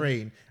pissing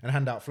rain and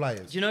hand out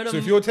flyers. So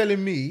if you're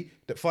telling me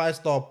that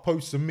Firestar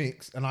posts a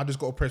mix and I just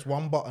got to press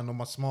one button on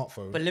my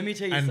smartphone, but let me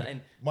tell you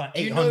something. My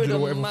 800 or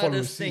whatever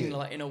followers thing,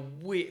 like in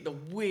the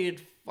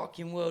weird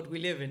fucking world we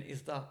live in,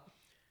 is that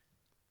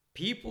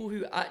people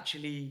who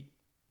actually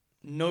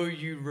know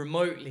you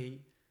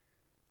remotely,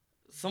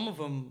 some of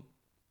them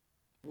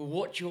will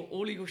watch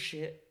all of your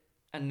shit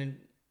and then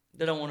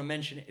they don't want to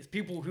mention it. It's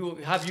people who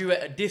have you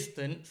at a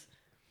distance,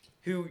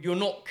 who you're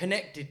not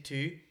connected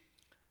to.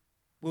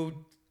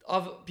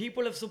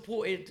 People have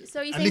supported.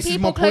 So you think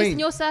people close in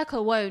your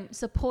circle won't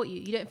support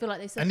you? You don't feel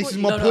like they support you? And this is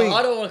my point. No,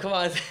 I don't want to come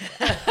out.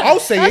 I'll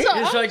say it.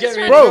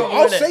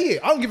 I'll say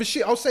it. I don't give a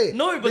shit. I'll say it.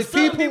 No, but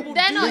people,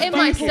 they're not in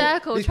my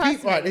circle.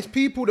 Trust me. Right, there's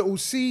people that will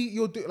see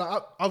you're doing.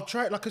 Like I've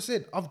tried. Like I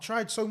said, I've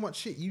tried so much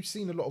shit. You've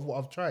seen a lot of what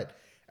I've tried,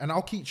 and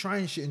I'll keep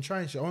trying shit.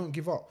 I won't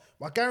give up.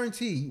 But I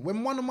guarantee,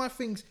 when one of my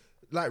things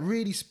like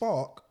really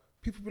spark,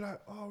 people be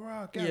like, "Oh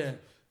right, Gav,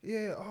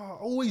 yeah. I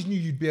always knew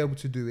you'd be able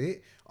to do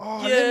it."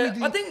 Oh, yeah,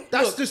 I think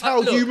that's just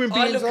how human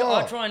beings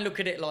are. I try and look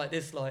at it like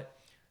this: like,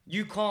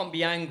 you can't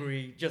be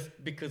angry just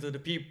because of the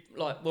people.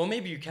 Like, well,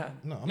 maybe you can.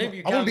 No, maybe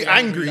you can. I won't be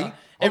angry. Like,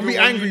 I'll be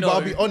angry, but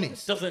I'll be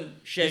honest. Doesn't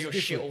share your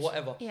shit or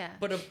whatever. Yeah.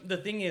 But the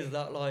thing is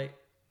that, like,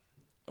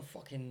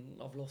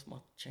 I've lost my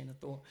chain of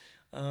thought.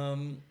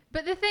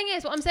 But the thing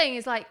is, what I'm saying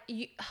is, like,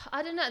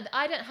 I don't know.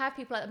 I don't have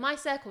people like that. My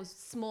circle's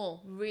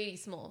small, really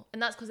small,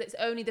 and that's because it's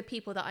only the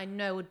people that I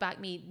know would back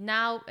me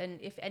now.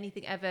 And if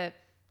anything ever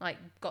like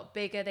got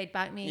bigger, they'd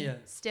back me. Yeah.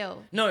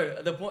 Still.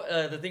 No,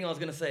 the thing I was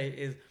gonna say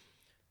is,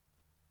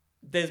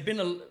 there's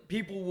been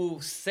people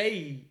will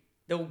say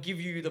they'll give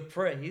you the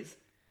praise,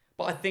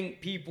 but I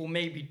think people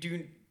maybe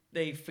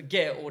they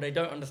forget or they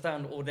don't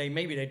understand, or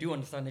maybe they do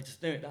understand. They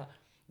just know that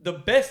the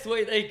best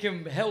way they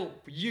can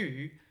help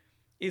you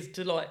is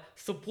to like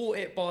support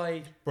it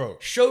by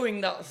showing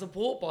that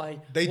support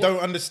by they don't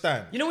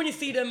understand. You know when you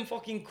see them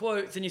fucking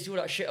quotes and you see all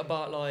that shit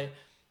about like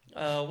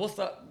what's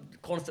that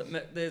constant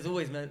there's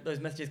always those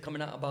messages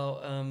coming out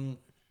about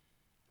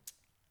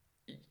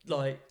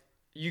like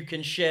you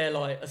can share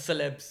like a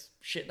celeb's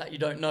shit that you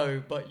don't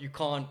know, but you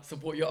can't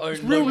support your own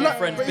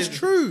friend's business. It's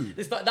true.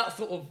 It's like that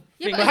sort of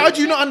thing. But how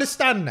do you not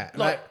understand that?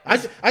 Like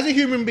as a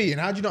human being,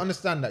 how do you not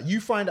understand that? You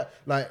find out,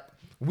 like,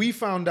 we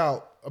found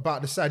out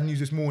about the sad news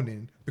this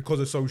morning because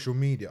of social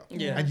media.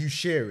 Yeah. And you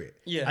share it.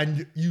 Yeah.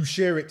 And you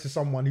share it to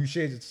someone who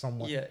shares it to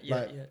someone. Yeah,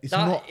 It's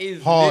that not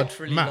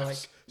hard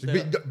maths.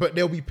 Like but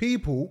there'll be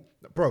people,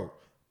 bro,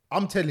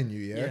 I'm telling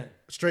you,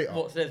 straight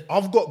up.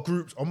 I've got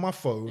groups on my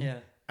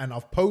phone and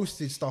I've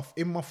posted stuff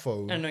in my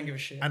phone. And don't give a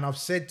shit. And I've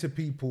said to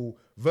people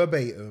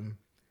verbatim,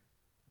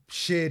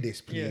 share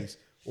this, please.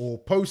 Yeah. Or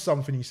post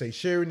something, you say,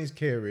 sharing is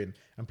caring,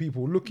 and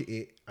people look at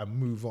it and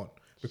move on.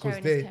 Because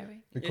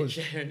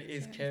sharing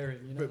is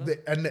caring, you know.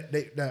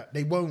 But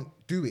they won't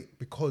do it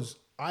because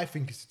I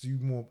think it's to do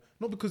more,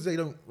 not because they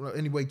don't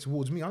anyway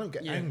towards me. I don't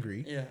get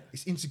angry. Yeah.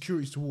 It's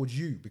insecurities towards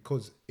you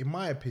because, in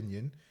my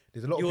opinion,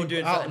 there's a lot of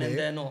people out there.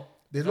 They're not.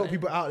 There's a lot of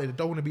people out there that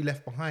don't want to be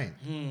left behind.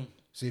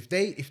 So if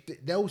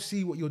they'll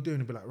see what you're doing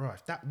and be like, right,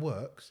 if that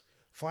works,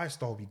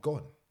 Firestar will be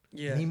gone.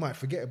 Yeah. And he might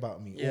forget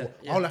about me. Yeah.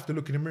 Or I'll have to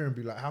look in the mirror and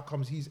be like, how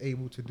comes he's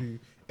able to do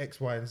X,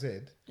 Y, and Z?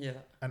 Yeah.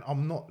 And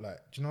I'm not, like,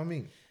 do you know what I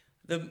mean?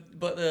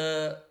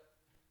 The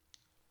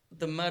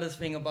maddest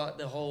thing about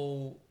this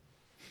whole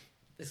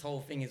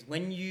thing is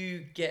when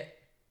you get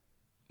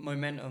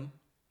momentum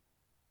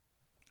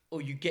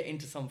or you get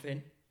into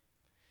something,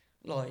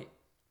 like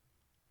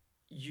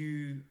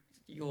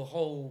your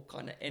whole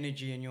kind of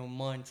energy and your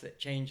mindset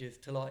changes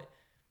to like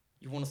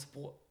you want to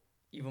support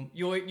even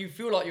you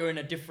feel like you're in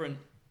a different.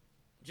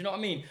 Do you know what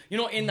I mean?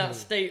 You're not in that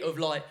state of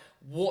like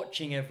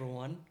watching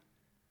everyone,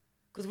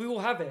 because we all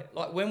have it.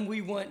 Like when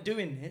we weren't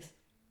doing this,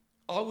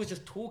 I was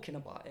just talking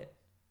about it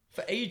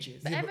for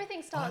ages. But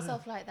everything starts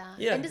off like that.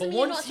 Yeah, but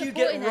once you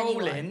get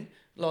rolling,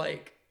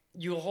 like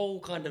your whole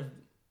kind of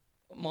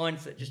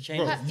mindset just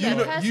changes.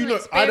 Bro,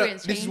 I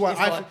don't. This is why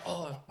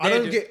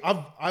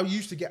I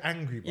used to get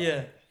angry. By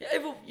it.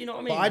 You know what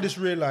I mean. But I just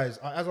realized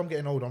as I'm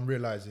getting older, I'm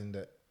realizing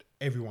that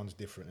everyone's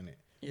different in it.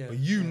 Yeah. But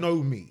you know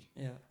me.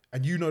 Yeah.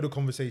 And you know the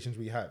conversations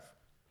we have.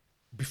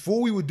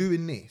 Before we were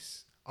doing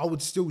this, I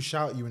would still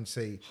shout you and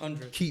say,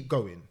 100. Keep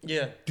going.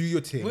 Yeah. Do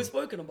your thing. We've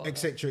spoken about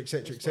etc.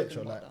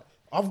 Like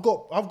I've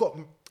got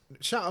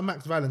shout out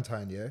Max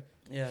Valentine,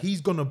 yeah.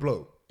 He's gonna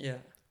blow. Yeah.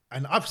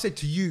 And I've said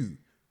to you,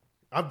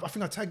 I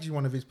think I tagged you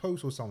one of his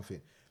posts or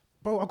something.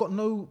 Bro, I got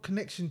no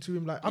connection to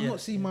him. Like, I've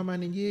not seen my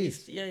man in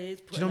years. He's do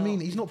you know what I mean?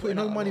 He's not putting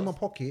no money in my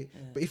pocket.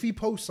 Yeah. But if he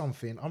posts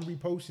something, I'm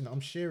reposting it.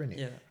 I'm sharing it.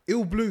 Yeah.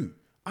 Ill Blue.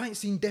 I ain't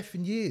seen Def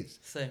in years.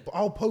 Same. But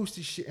I'll post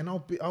his shit and I'll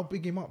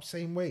big him up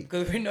same way.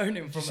 Because we've known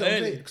him from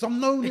early. Because I've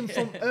known him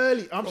from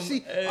early.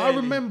 I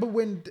remember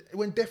when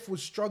Def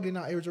was struggling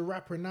out here as a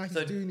rapper, and now he's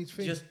doing his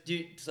thing.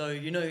 So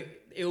you know,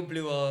 Ill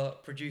Blue are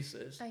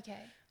producers. Okay.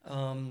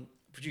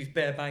 Produce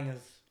bare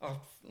bangers.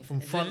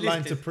 From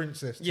Frontline to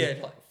Princess.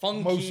 Like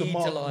Funky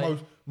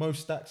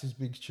most Stax'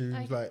 big tunes.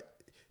 Okay. Like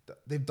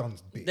they've done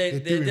big.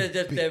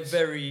 They're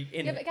very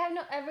in it. But Gavin,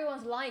 not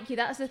everyone's like you.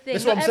 That's the thing.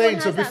 That's what I'm saying.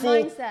 So before,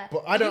 mindset.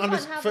 But I don't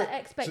understand. You can't have that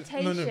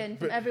expectation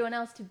from everyone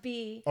else to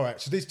be. All right.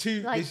 So there's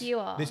two. You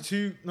are. There's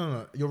two.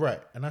 No. You're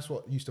right, and that's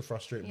what used to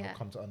frustrate me. I've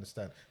come to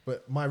understand.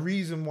 But my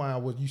reason why I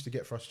used to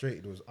get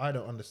frustrated was I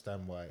don't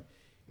understand why,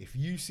 if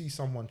you see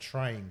someone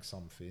trying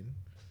something,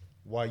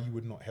 why you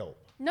would not help.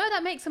 No,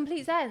 that makes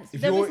complete sense.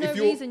 There is no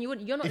reason you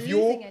wouldn't. You're not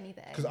losing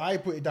anything. Because I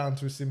put it down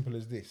to as simple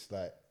as this: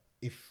 like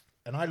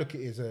and I look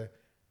at it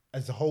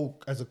as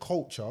a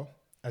culture,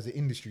 as an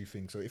industry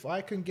thing. So if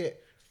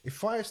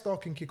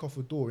Firestar can kick off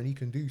a door and he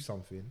can do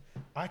something,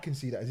 I can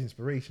see that as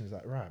inspiration. It's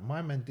like, right,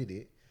 my man did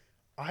it.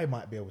 I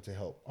might be able to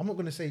help. I'm not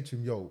going to say to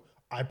him, yo,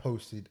 I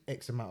posted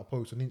X amount of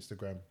posts on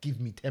Instagram. Give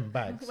me 10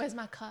 bags. Where's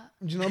my cut?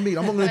 Do you know what I mean?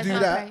 I'm not going to do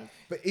that. Praise?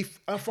 But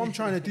if I'm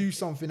trying to do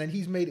something and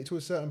he's made it to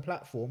a certain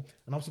platform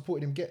and I've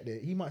supported him get there,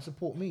 he might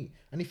support me.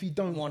 And if he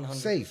don't, 100%.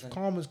 Safe.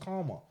 Karma's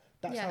karma.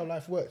 That's how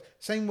life works.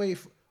 Same way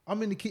if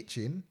I'm in the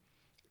kitchen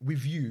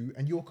with you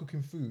and you're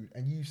cooking food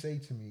and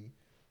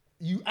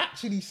you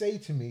actually say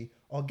to me,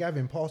 oh,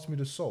 Gavin, pass me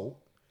the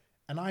salt.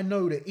 And I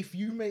know that if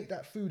you make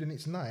that food and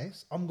it's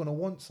nice, I'm going to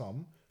want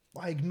some.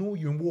 But I ignore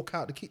you and walk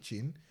out the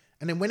kitchen.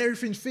 And then when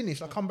everything's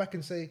finished, I come back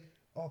and say,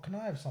 oh, can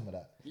I have some of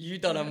that? You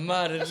done a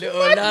mad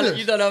little analogy.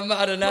 You done a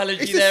mad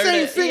analogy. It's the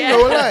same thing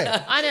though,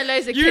 right? I know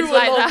loads of kids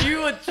like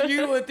that.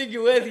 You were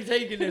thinking, where's he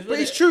taking this? But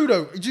it's true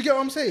though. Do you get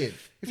what I'm saying?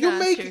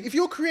 If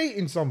you're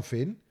creating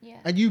something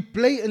and you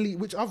blatantly,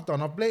 which I've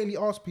blatantly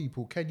asked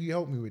people, can you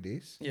help me with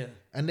this? Yeah.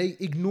 And they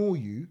ignore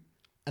you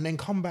and then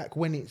come back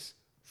when it's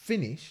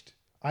finished,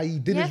 i.e.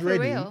 dinner's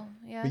ready. Real.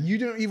 Yeah. But you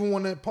don't even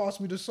want to pass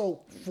me the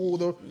salt for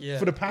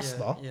the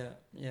pasta.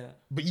 Yeah.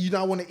 But you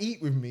don't want to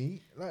eat with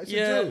me. Like, it's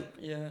a joke.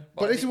 Yeah.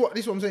 But this is what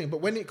I'm saying.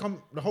 But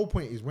the whole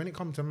point is when it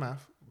comes to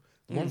math,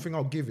 one thing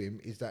I'll give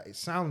him is that it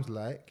sounds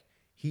like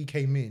he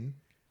came in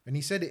and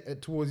he said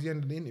it towards the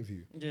end of the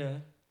interview. Yeah.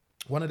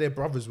 One of their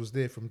brothers was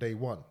there from day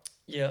one.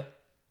 Yeah.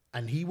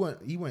 And he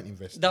weren't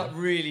invested. That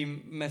really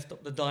messed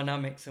up the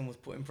dynamics and was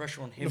putting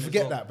pressure on him.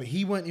 Forget that, but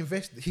he weren't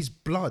invested. His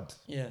blood.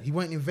 Yeah. He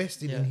weren't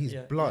invested in his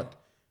blood. Yeah.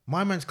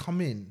 My man's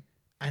come in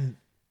and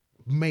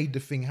made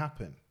the thing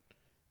happen.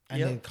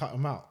 And then cut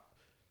him out,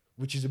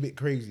 which is a bit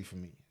crazy for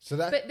me.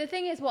 But the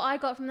thing is, what I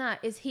got from that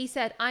is he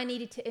said I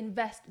needed to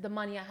invest the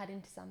money I had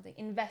into something,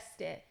 invest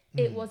it.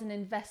 It was an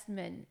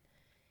investment.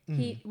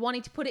 He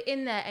wanted to put it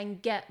in there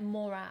and get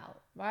more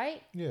out,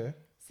 right? Yeah.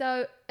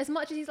 So as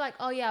much as he's like,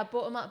 oh yeah, I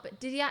brought him up, but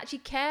did he actually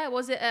care?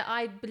 Was it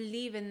I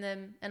believe in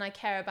them and I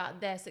care about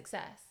their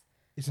success?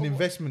 It's an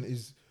investment.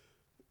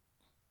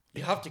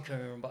 You have to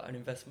care about an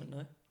investment,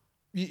 no?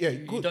 Yeah.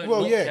 You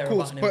don't care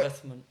about an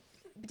investment.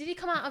 Did he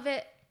come out of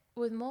it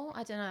with more?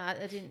 I don't know.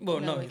 I didn't. Well,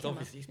 no, he's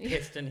obviously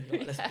pissed, isn't he?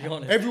 Like, let's be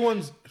honest.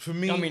 Everyone's for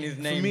me. I mean, his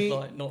name's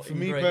like not for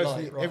me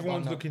personally. Light, right,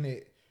 everyone's looking at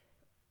it,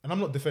 and I'm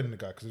not defending the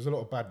guy because there's a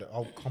lot of bad that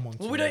I'll come on.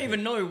 Well, we don't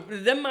even know.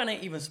 Them man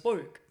ain't even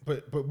spoke.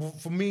 But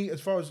for me, as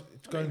far as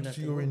going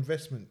to your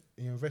investment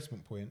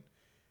point,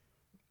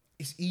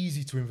 it's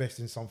easy to invest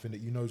in something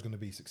that you know is going to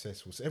be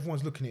successful. So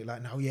everyone's looking at it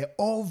like, now,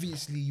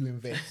 obviously you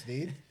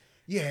invested.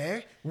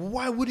 Yeah,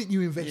 why wouldn't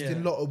you invest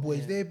in Lotto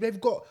Boyz?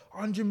 They've got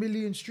 100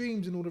 million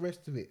streams and all the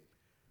rest of it.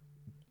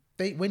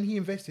 When he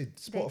invested,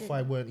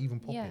 Spotify weren't even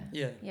popping.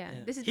 Yeah.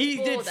 He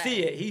did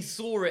see it. He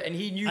saw it, and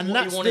he knew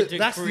what he wanted to create.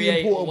 That's the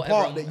important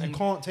part that you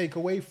can't take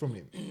away from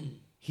him.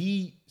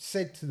 He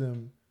said to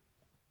them,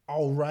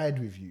 "I'll ride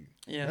with you."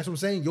 Yeah, that's what I'm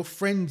saying. Your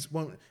friends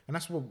won't, and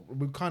that's what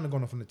we've kind of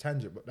gone off on a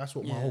tangent. But that's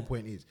what my whole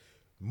point is.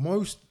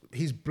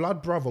 his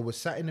blood brother was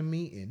sat in a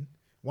meeting.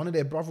 One of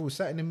their brother was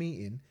sat in a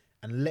meeting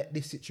and let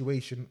this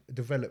situation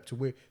develop to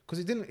where, because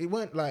it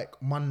weren't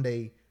like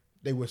Monday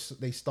they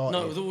started.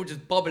 No, it was all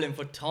just bubbling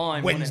for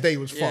time. Wednesday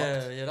was fucked.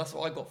 Yeah, that's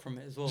what I got from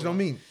it as well. Do you know what I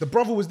mean? The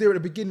brother was there at the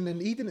beginning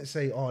and he didn't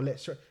say, "Oh,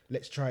 let's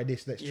try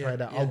this, let's try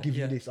that. I'll give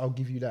you this, I'll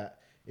give you that."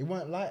 It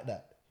weren't like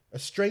that. A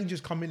stranger's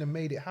come in and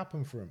made it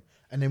happen for him.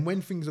 And then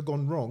when things have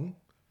gone wrong,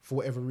 for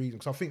whatever reason,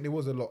 because I think there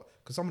was a lot,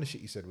 because some of the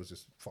shit he said was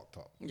just fucked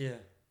up. Yeah.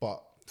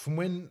 But from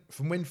when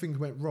things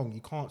went wrong,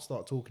 you can't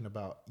start talking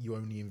about you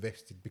only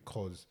invested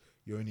because.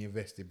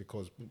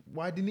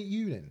 Why didn't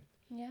you then?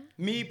 Yeah.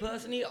 Me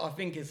personally, I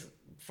think it's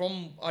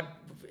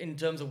in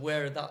terms of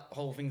where that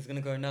whole thing's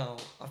gonna go now.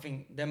 I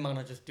think them man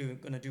are just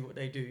gonna do what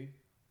they do.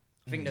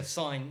 I think they've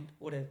signed,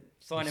 or they're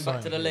signing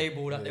back to the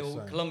label that they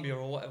were Columbia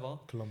or whatever.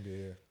 Columbia,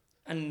 yeah.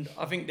 And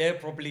I think they're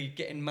probably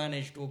getting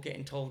managed or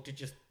getting told to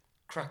just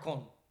crack on.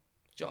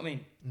 Do you know what I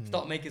mean?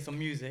 Start making some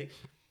music,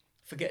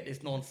 forget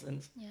this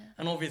nonsense. Yeah.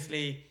 And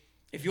obviously,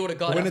 if you're the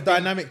guy, but when the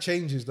dynamic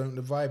changes, don't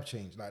the vibe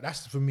change? Like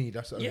that's for me.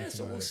 That's the only thing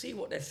so we'll see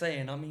what they're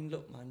saying. I mean,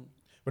 look, man.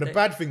 But the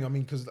bad thing, I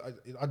mean, because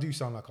I do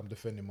sound like I'm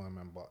defending my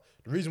man, but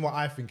the reason why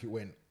I think it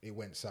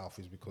went south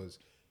is because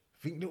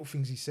I think little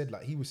things he said,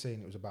 like he was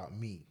saying it was about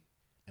me,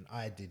 and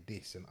I did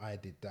this, and I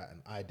did that,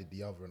 and I did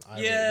the other, and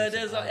I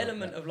there's that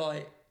element of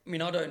like, I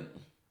mean, I don't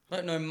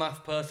know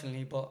Math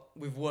personally, but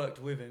we've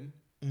worked with him.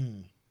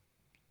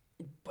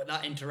 But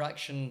that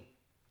interaction,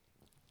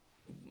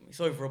 it's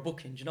over a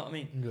booking. Do you know what I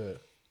mean? Yeah.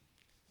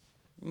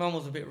 Man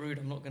was a bit rude,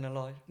 I'm not going to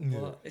lie. Yeah.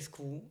 But it's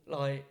cool.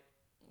 Like,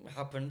 it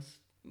happens.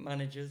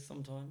 Managers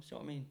sometimes, do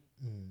you know what I mean?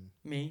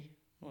 Me,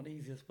 not the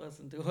easiest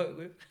person to work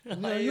with.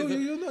 No, like,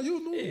 you're not.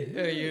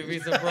 You'd be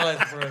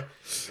surprised, bro.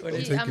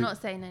 I'm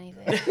not saying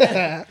anything.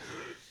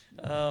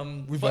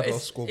 We've had our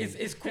squabbles.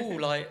 It's cool.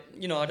 Like,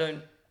 you know,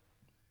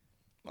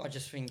 I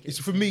just think it's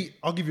for me.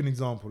 I'll give you an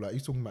example. Like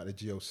he's talking about the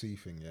GLC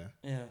thing, yeah.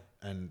 Yeah.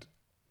 And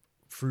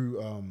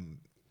through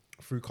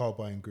Car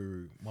Buying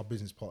Guru, my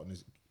business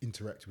partners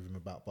interacted with him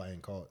about buying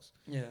cars.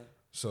 Yeah.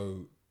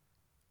 So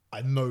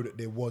I know that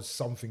there was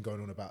something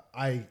going on about.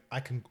 I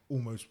can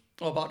almost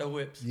about the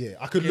whips. Yeah,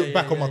 I could look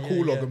back on my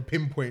call log and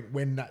pinpoint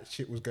when that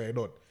shit was going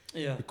on.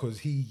 Yeah. Because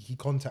he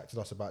contacted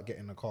us about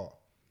getting a car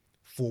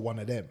for one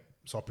of them.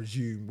 So I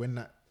presume when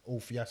that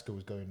whole fiasco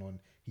was going on,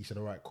 he said,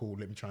 "All right, cool,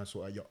 let me try and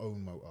sort out your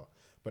own motor."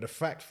 But the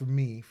fact for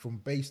me,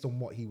 based on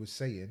what he was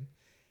saying,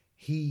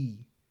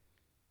 he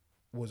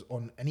was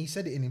on, and he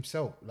said it in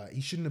himself, like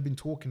he shouldn't have been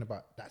talking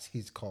about that's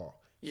his car.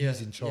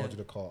 He's in charge of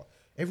the car.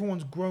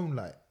 Everyone's grown,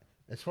 like,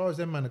 as far as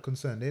them man are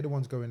concerned, they're the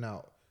ones going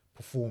out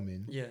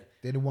performing. Yeah.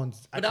 They're the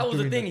ones. But that was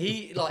the thing.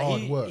 He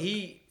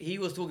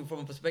was talking from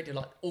a perspective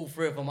like all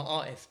three of them are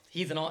artists.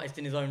 He's an artist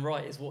in his own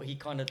right, is what he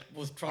kind of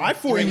was trying. I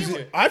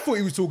thought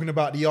he was talking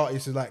about the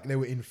artists as like they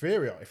were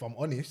inferior. If I'm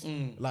honest,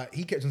 like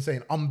he kept on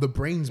saying, "I'm the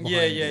brains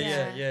behind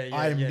this.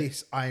 I am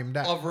this. I am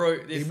that." I've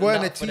wrote this. It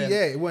weren't a team.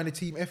 Yeah, it weren't a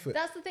team effort.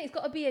 That's the thing. It's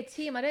got to be a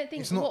team. I don't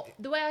think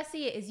the way I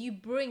see it is you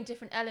bring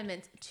different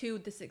elements to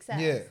the success.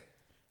 Yeah.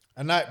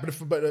 And that,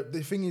 but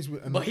the thing is,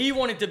 but he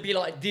wanted to be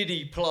like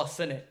Diddy plus,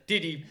 innit?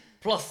 Diddy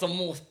plus some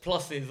more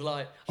pluses.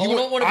 Like I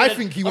don't want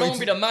to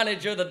be the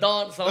manager, the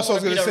dancer. I want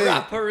to be the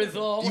rapper as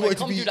well. I want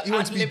to do the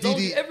ad-libs,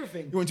 Diddy,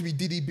 everything. You want to be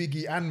Diddy,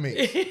 Biggie, and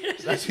me.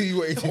 That's who you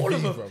wanted to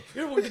be from.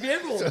 You want to be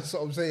everyone. That's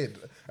what I'm saying.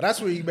 And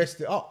that's where he messed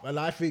it up. And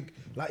I think,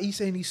 like he's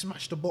saying, he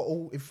smashed a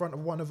bottle in front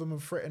of one of them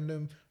and threatened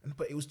them.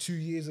 But it was 2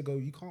 years ago.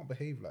 You can't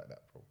behave like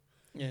that, bro.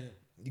 Yeah.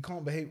 You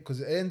can't behave because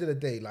at the end of the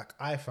day, like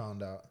I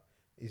found out,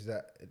 is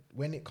that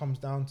when it comes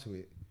down to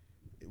it,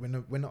 when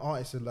the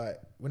artists are like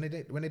when they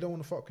don't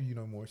want to fuck with you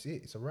no more,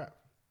 it's a wrap.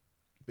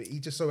 But he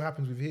just so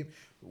happens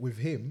with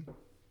him,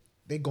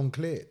 they've gone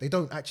clear. They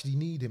don't actually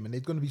need him, and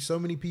there's going to be so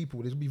many people.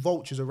 There's going to be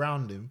vultures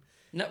around him.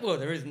 No, well,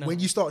 there is no. When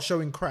you start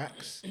showing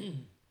cracks,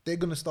 they're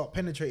going to start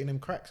penetrating them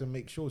cracks and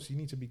make sure. So you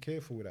need to be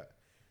careful with that.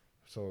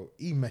 So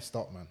he messed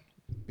up, man,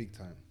 big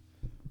time.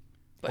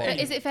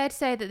 But is it fair to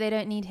say that they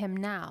don't need him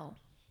now?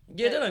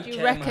 Yeah, they don't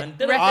care, man.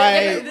 They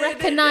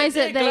recognise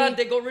that they're glad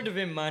they got rid of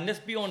him, man. Let's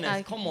be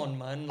honest. Come on,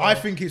 man. Like, I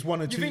think it's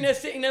one or two. You think they're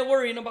sitting there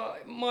worrying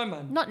about my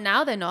man? Not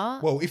now, they're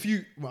not. Well,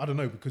 I don't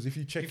know, because if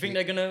you check, you think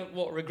they're gonna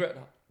regret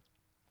that?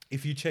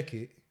 If you check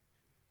it,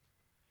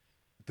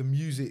 the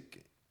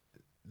music,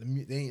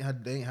 they ain't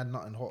had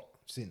nothing hot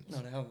since. No,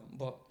 they haven't.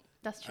 But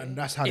that's true, and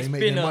that's how they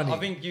make their money. I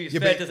think it's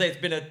fair to say it's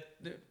been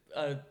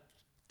a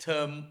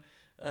term.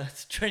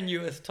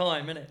 Strenuous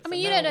time, innit? I mean,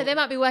 you don't know. They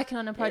might be working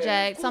on a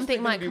project.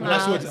 Something might come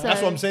out.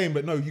 That's what I'm saying.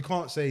 But no, you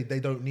can't say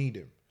they don't need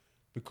him,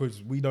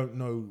 because we don't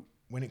know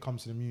when it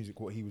comes to the music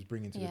what he was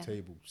bringing to the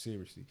table.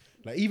 Seriously,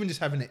 like even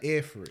just having an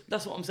ear for it.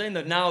 That's what I'm saying.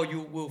 Though now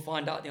you will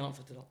find out the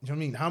answer to that. You know what I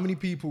mean? How many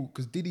people?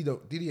 Because Diddy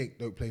don't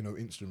play no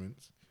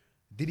instruments.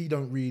 Diddy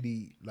don't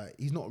really like.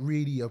 He's not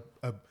really a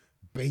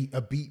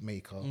beat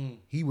maker.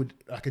 He would,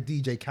 like a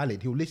DJ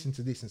Khaled, he'll listen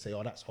to this and say,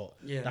 "Oh, that's hot.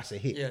 That's a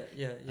hit."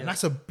 Yeah. And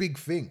that's a big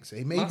thing. So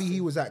maybe he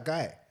was that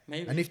guy.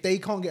 Maybe. And if they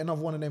can't get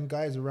another one of them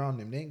guys around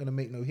them, they ain't gonna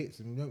make no hits.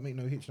 And you don't make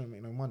no hits, you don't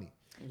make no money.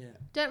 Yeah.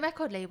 Don't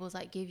record labels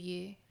like give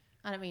you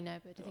I don't really know,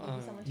 but do you think it'd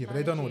be someone to but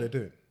they don't know what manage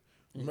they're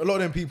doing. A lot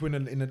of them people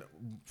in the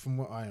from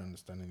what I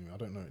understand anyway, I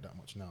don't know it that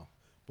much now,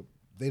 but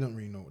they don't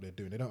really know what they're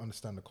doing. They don't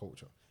understand the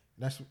culture.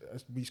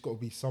 It's got to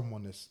be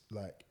someone that's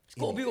like. It's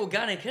got to be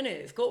organic, innit?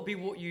 It's got to be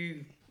what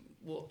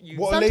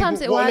Sometimes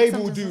what a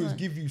label will do is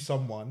give you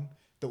someone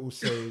that will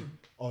say,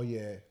 "Oh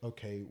yeah,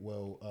 okay,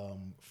 well,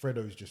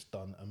 Fredo's just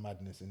done a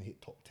madness and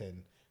hit top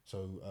 10,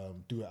 so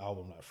do an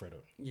album like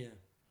Fredo." Yeah,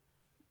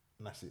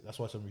 and that's it. That's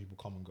why some people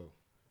come and go.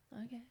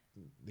 Okay.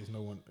 There's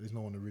no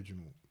one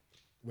original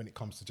when it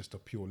comes to just a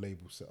pure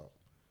label setup.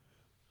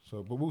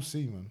 So, but we'll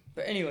see, man.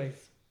 But anyways,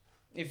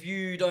 if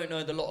you don't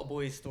know the Lotto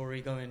Boyz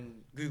story, go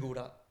and Google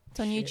that. It's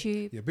on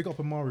YouTube. Yeah, big up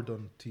Amari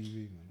on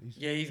TV, man.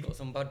 He's got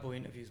some bad boy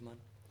interviews, man.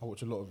 I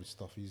watch a lot of his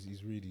stuff.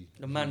 He's really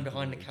the man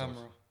behind the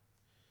camera.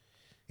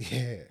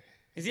 Yeah.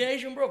 Is he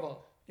Asian, brother?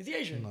 Is he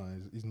Asian? No,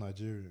 he's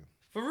Nigerian.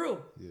 For real?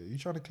 Yeah, you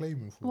trying to claim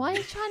him for? Why are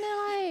you trying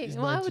to like?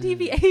 Why would he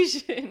be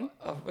Asian?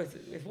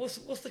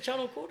 What's the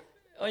channel called?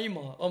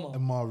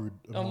 Amari.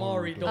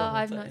 Oh,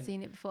 I've not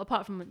seen it before,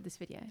 apart from this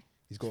video.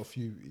 He's got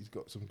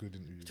some good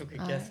interviews. Took a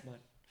guess,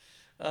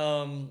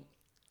 man.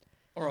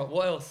 All right,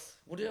 what else?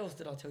 What else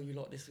did I tell you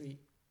lot this week?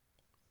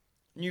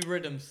 New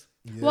rhythms.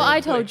 Yeah. Well, I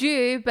told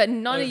you, but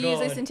none of you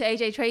listen to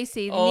AJ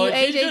Tracy. The new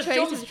AJ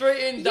Tracy.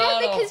 Straight in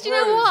down because you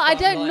know what? I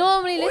don't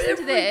normally listen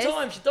to this. Every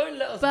time she don't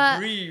let us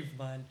breathe,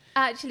 man.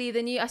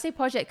 Actually, I say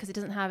project because it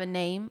doesn't have a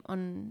name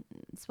on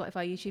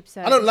Spotify, YouTube.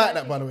 So I don't like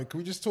that, by the way. Can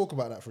we just talk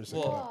about that for a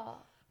second? What?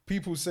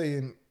 People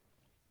saying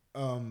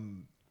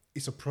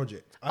it's a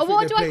project.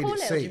 What do I call it?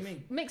 What do you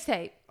mean?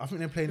 Mixtape. I think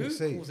they're playing it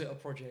safe. Who calls it a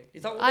project?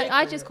 Is that what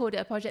I just called it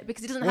a project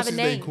because it doesn't have a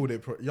name.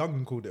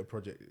 Youngin called it a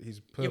project.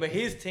 Yeah, but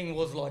his thing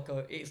was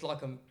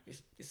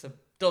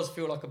does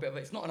feel like a bit of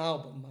it's not an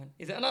album, man.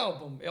 Is it an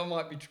album? It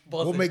might be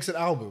buzzing. What makes an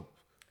album?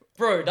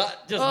 Bro,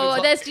 that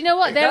just do you know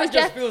what?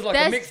 feels like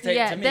a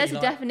mixtape to me. There's a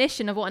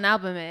definition of what an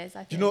album is, I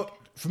think. Do you know,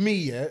 for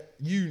me,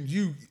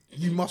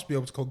 you must be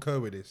able to concur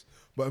with this,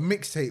 but a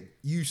mixtape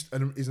is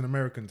an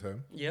American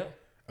term. Yeah.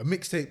 A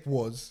mixtape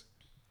was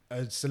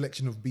a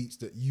selection of beats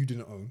that you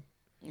didn't own.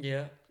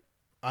 Yeah.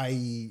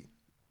 I.e.,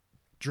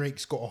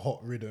 Drake's got a hot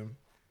rhythm.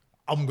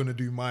 I'm going to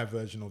do my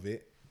version of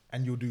it.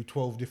 And you'll do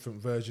 12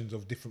 different versions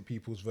of different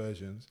people's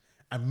versions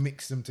and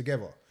mix them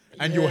together.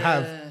 And you'll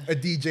have a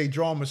DJ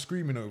drama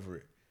screaming over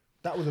it.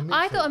 That was a mixtape.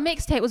 I thought a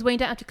mixtape was when you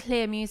don't have to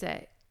clear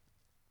music.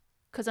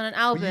 Because on an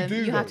album,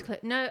 you have to clear.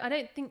 No, I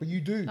don't think. But you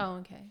do. Oh,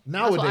 okay.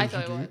 Nowadays,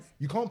 you do.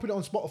 You can't put it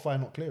on Spotify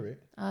and not clear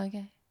it. Oh,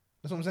 okay.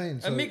 That's what I'm saying.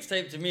 So a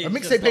mixtape to me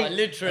is just like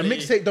literally... A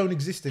mixtape don't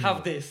exist anymore.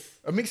 Have this.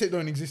 A mixtape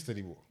don't exist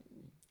anymore.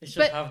 It's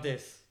just have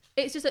this.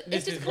 It's just a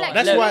collection.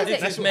 That's why.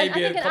 That's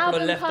maybe I think an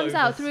album comes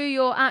out through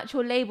your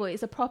actual label.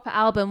 It's a proper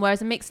album,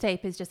 whereas a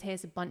mixtape is just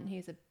here's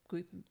a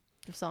group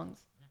of songs.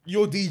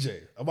 You're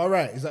DJ. Am I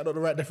right? Is that not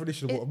the right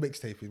definition of what a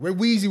mixtape is? When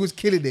Weezy was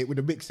killing it with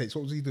the mixtapes,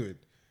 what was he doing?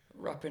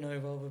 Rapping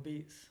over other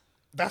beats.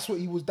 That's what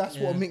he was. That's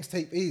what a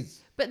mixtape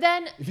is. But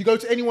then, if you go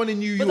to anyone in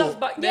New York, that's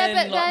back then.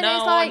 Yeah, but then now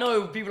it's like, I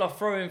know people are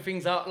throwing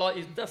things out.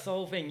 Like that's the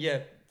whole thing. Yeah,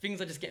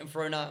 things are just getting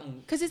thrown out.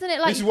 Because isn't it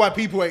like this is why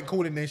people ain't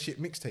calling their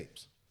shit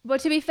mixtapes.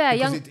 But to be fair,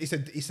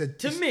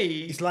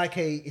 it's like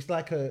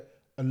a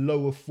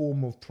lower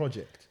form of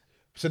project.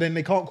 So then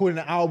they can't call it an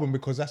album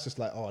because that's just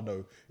like, oh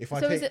no, if I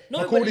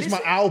call this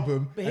my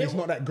album and it's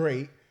not that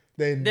great,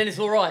 then it's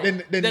all right.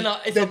 Then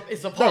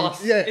it's a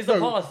pass. It's a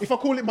pass. If I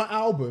call it my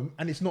album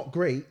and it's not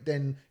great,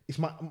 then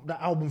that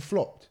album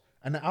flopped,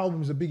 and the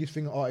album's the biggest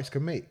thing an artist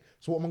can make.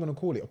 So what am I going to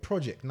call it? A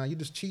project? Now you're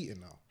just cheating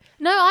now.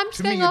 No, I'm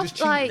just going off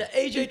like the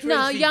AJ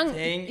Tracy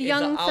thing is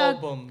an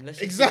album.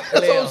 Exactly,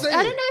 that's what I'm saying.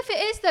 I don't know if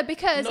it is though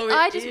because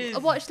I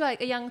just watched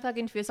like a Young Thug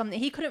interview or something.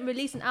 He couldn't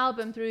release an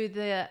album through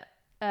the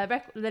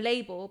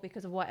label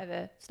because of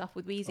whatever stuff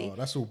with Weezy. Oh,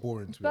 that's all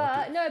boring to me.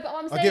 But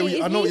what I'm saying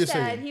is he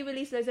said he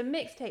released loads of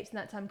mixtapes in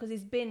that time because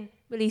he's been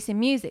releasing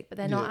music, but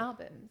they're not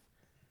albums.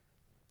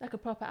 Like a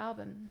proper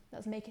album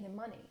that's making him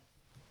money.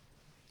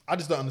 I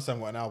just don't understand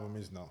what an album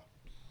is now.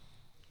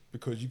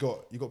 Because you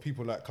got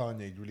people like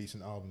Kanye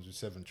releasing albums with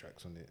 7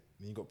 tracks on it,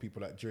 and you got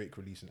people like Drake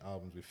releasing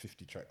albums with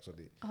 50 tracks on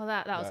it. Oh,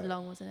 that was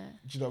long, wasn't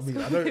it? Do you know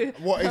what I mean?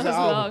 What is an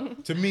album?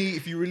 Long. To me,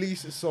 if you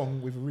release a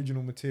song with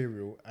original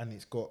material and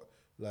it's got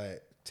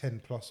like 10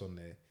 plus on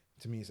there,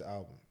 to me it's an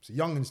album. So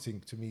Youngin's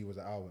thing to me was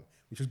an album,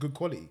 which was good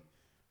quality.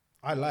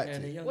 I liked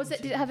it.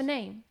 Did it have a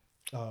name?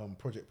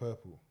 Project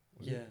Purple.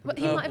 But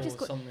he might have just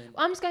called.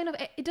 I'm just going off.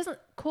 It doesn't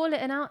call it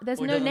an out.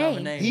 There's no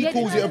name. He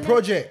calls it a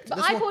project. But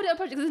I called it a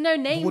project because there's no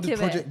name to it. What does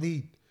project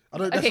mean? I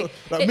don't. Okay.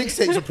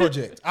 Mixtape's a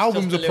project.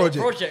 Album's a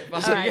project. The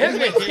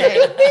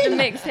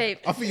mixtape.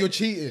 I think you're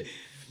cheating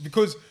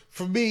because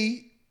for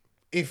me,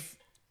 if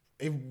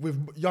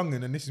with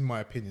Youngin, and this is my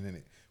opinion in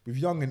it,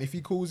 with Youngin, if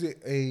he calls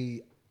it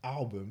a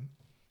album,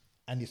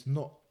 and it's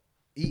not,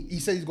 he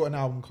says he's got an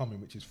album coming,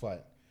 which is fine.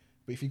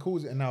 But if he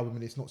calls it an album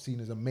and it's not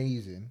seen as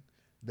amazing,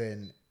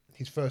 then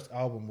his first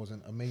album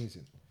wasn't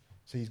amazing.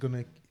 So he's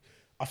gonna.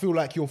 I feel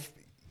like you're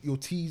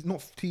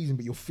not teasing,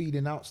 but you're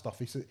feeding out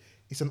stuff. It's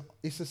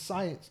a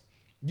science.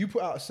 You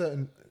put out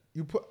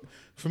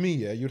for me,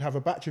 you'd have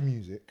a batch of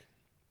music,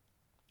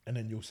 and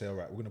then you'll say, all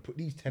right, we're gonna put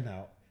these 10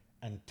 out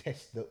and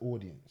test the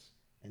audience.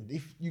 And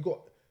if you got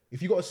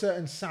a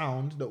certain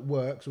sound that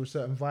works or a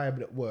certain vibe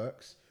that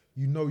works,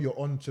 you know you're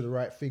on to the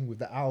right thing with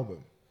the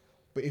album.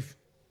 But if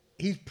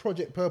his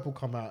Project Purple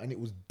come out and it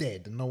was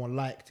dead and no one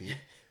liked it,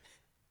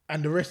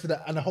 and the rest of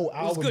that and the whole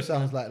album good,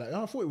 sounds like that, and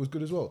I thought it was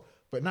good as well.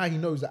 But now he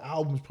knows the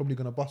album's probably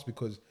gonna bust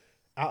because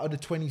out of the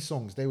 20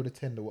 songs, they were the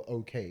 10 that were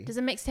okay. Does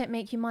a mixtape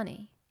make you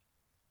money?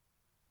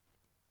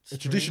 A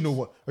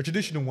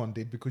traditional one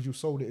did because you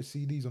sold it as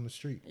CDs on the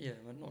street. Yeah,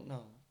 but not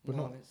now. But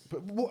no,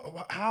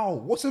 how?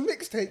 What's a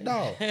mixtape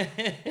now?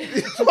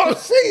 That's what I'm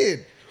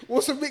saying.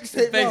 What's a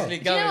mixtape now? Do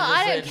you know what?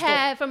 I don't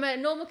care from a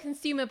normal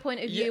consumer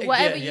point of view.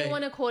 Whatever you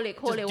want to call it,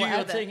 just do whatever.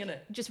 Your thing, innit?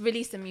 Just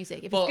release the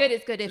music. If it's good,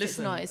 it's good. If it's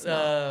not, it's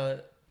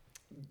not.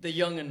 The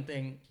Young'un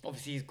thing,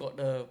 obviously he's got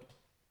the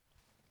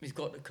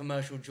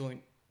commercial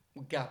joint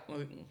with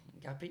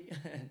Gappy?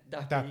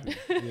 Dappy.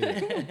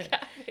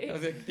 Yeah. I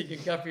was thinking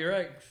Gappy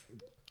Ranks.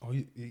 Oh,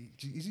 he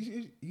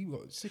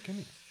got sick,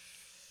 innit?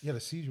 He had a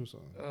seizure or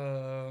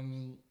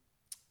something.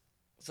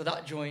 So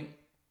that joint,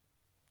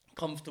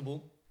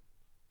 comfortable.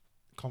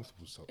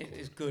 So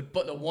it's good,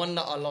 but the one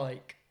that I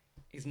like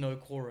is no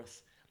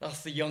chorus.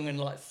 That's the Young'un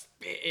like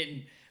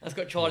spitting. That's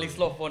got Charlie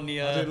Sloth on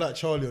the. I don't like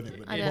Charlie on it,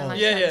 but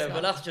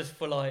but that's just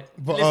for like.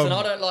 But, listen,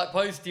 I don't like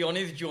Posty on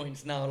his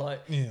joints now.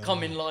 Like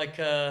coming like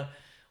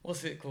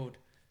what's it called?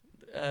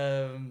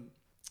 Khaled.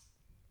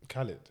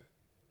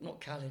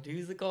 Not Khaled.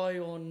 Who's the guy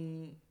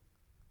on?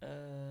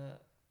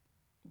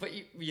 But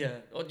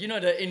you know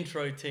the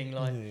intro thing,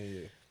 like.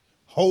 Yeah.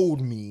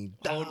 Hold me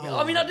down.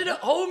 I mean, I didn't.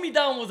 Hold Me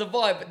Down was a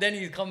vibe, but then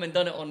he's come and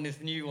done it on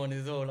this new one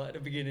as well, like at the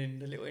beginning,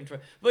 the little intro.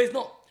 But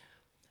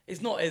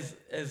it's not as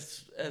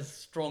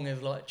strong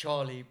as like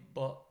Charlie,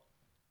 but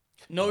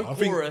no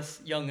chorus,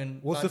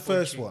 Young'un. What's the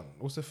first one?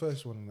 What's the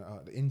first one?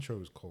 The intro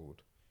was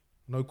cold.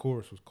 No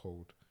chorus was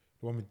cold.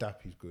 The one with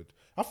Dappy's good.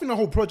 I think the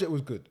whole project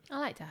was good. I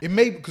like Dappy. It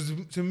made, because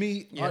to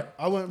me,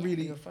 I weren't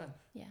really. You're a fan.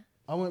 Yeah.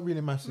 I weren't really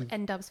massive.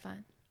 N-Dub's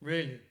fan.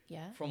 Really?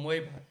 Yeah. From way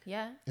back.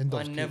 Yeah.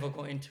 I never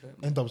got into it.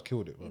 N-Dub's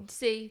killed it, bro.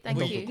 See, thank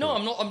you. No,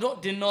 I'm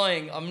not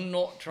denying. I'm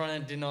not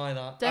trying to deny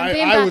that.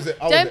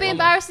 Don't be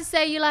embarrassed to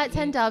say you like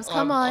N-Dubs.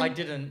 Come on. I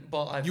didn't,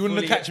 but you wouldn't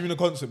have catch him in a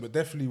concert, but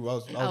definitely I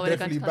was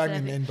definitely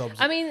banging N-Dubs.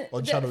 I mean,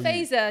 on Channel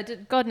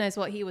Phaser, God knows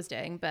what he was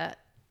doing, but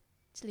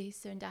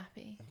Talisa and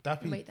Dappy.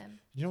 Rate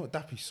them. You know what?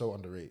 Dappy's so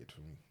underrated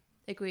for me.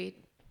 Agreed.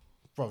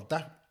 Bro,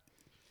 Dappy.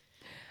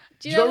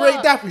 Do you know rate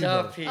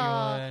Dappy,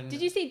 man.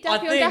 Did you see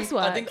Dappy on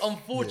Gasworks? I think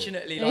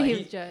unfortunately,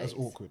 that's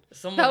awkward.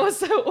 That was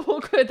so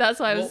awkward. That's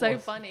why it was so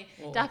funny.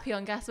 Dappy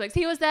on Gasworks.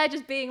 He was there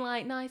just being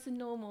like nice and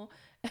normal.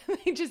 And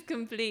they just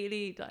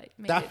completely like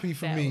made Dappy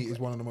for me is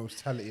one of the most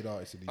talented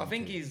artists in the UK. I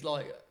think he's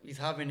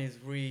having his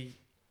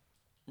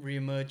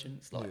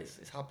re-emergence. Like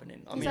it's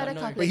happening. I mean, I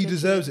know, but he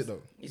deserves it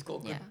though. He's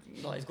got good,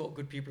 he's got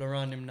good people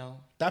around him now.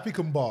 Dappy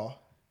can bar.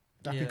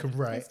 Dappy can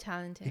write. He's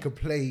talented. He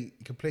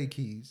can play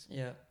keys.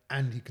 Yeah.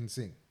 And he can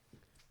sing.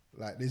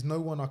 Like, there's no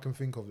one I can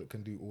think of that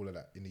can do all of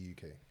that in the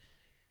UK.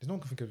 There's no one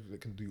I can think of that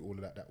can do all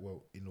of that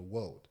well in the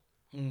world.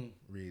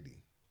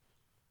 Really.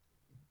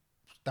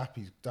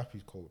 Dappy's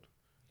cold.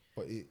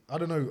 But I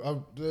don't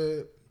know.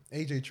 The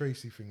AJ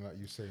Tracy thing, like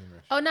you're saying,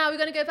 Resh. Oh, now we're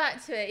going to go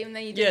back to it, even though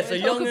you didn't so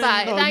talk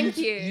about it. Thank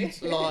you.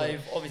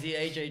 Live, obviously,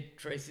 AJ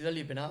Tracy's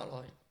only been out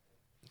like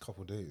a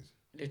couple of days.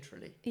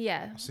 Literally.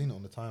 Yeah. I've seen it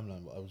on the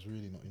timeline, but I was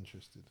really not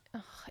interested.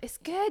 Oh, it's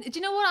good. Do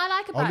you know what I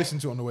like about it? I'll listen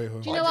to it on the way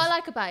home. Do you know what I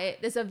like about it?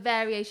 There's a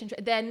variation.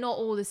 They're not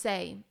all the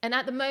same. And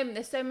at the moment,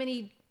 there's so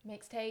many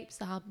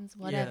mixtapes, albums,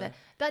 whatever,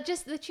 that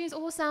just the tunes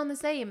all sound the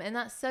same, and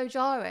that's so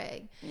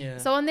jarring. Yeah.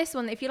 So on this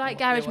one, if you like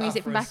garage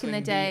music from back in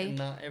the day,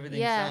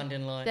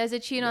 sounding like there's a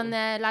tune on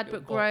there,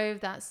 Ladbroke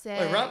Grove, that's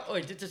it.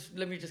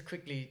 Let me just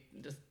quickly,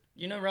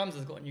 Rams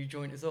has got a new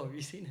joint as well. Have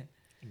you seen it?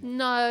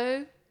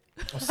 No.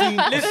 I've seen.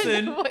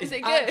 Listen, it's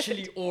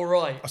actually all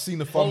right. I've seen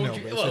the thumbnail,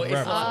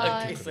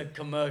 but it's a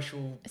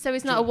commercial. So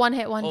it's not a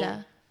one-hit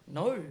wonder.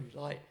 No,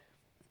 like.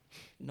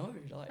 All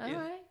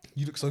right.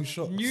 You look so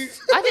shocked.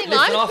 I think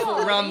I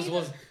thought Rams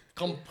was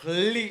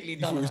completely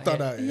done. It was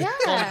done out.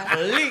 Yeah.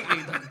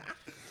 Completely done.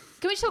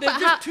 Can we talk There's about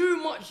just too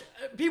much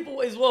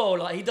people as well.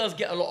 Like he does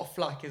get a lot of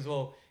flack as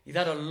well. He's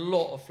had a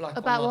lot of flack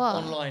about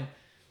online.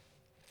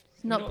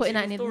 He's not putting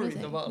out any of the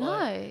music. About, no.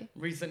 Like,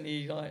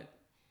 recently, like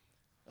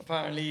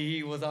apparently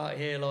he was out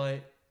here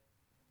like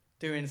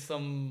doing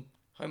some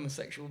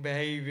homosexual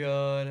behaviour,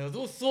 and there was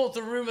all sorts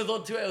of rumours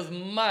on Twitter. It was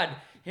mad.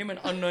 Him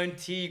and Unknown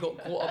T got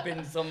caught up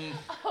in some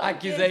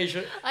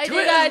accusation. I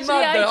might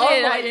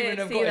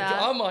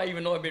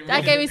even not have been.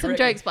 That gave me some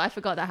jokes, but I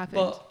forgot that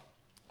happened.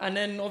 And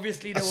then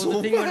obviously there was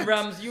a thing when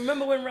Rams. You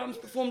remember when Rams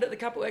performed at the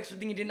Capital Extra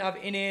thing? He didn't have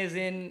in-ears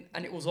in,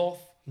 and it was off.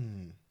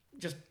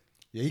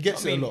 He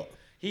gets it a lot.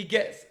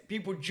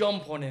 People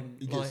jump on him.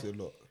 He gets it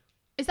a lot.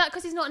 Is that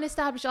because he's not an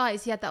established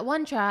artist? He had that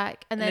one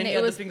track, and then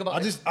it was.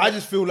 I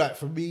just feel like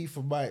from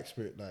my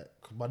experience, like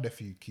cause my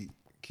nephew keep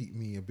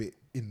me a bit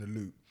in the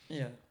loop.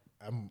 Yeah.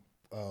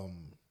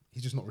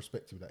 He's just not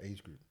respected with that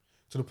age group.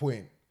 To the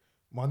point,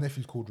 my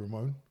nephew's called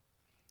Ramon,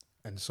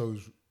 and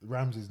so's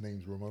Rams's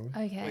name's Ramon.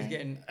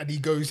 Okay. And he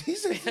goes, he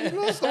says,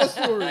 last time I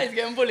saw him. He's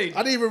getting bullied.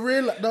 I didn't even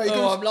realise. No, he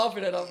goes, I'm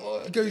laughing at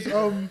that. He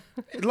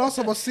goes, last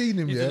time I seen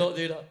him, you did not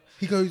do that.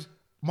 He goes,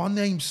 my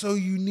name's so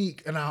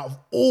unique, and out of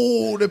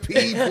all the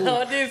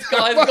people, this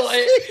guy's got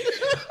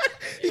it.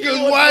 He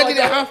goes, why did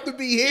it have to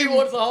be him? He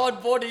wants a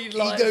hard body.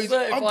 Like, he goes,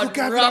 Uncle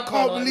Gavin, I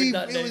can't believe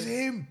it was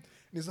him.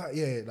 And it's like,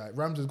 like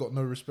Rams has got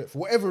no respect for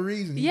whatever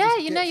reason. Yeah,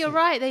 you're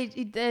right. They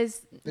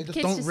just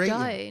don't rate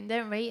him. They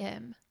don't rate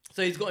him.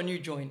 So he's got a new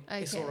joint.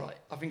 Okay. It's all right.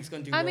 I think it's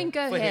going to do well. I mean,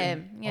 go for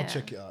him. Yeah. I'll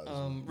check it out.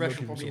 Resh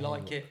will probably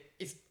like it.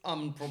 It's I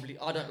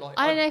don't like.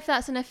 I don't know if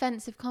that's an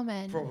offensive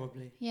comment.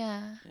 Probably.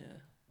 Yeah.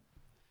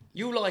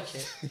 You like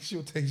it. It's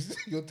your taste.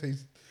 Your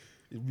taste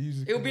in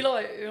music. It'll be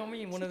like, you know what I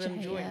mean, one of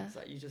them joints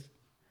that you just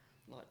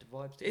like the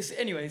vibes.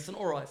 It's an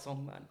alright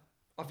song, man.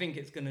 I think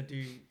it's gonna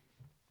do.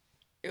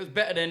 It was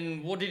better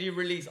than what did he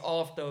release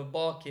after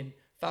Barking?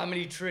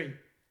 Family Tree.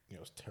 Yeah, it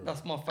was terrible.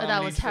 That's my family.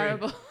 That was tree.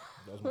 terrible.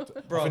 I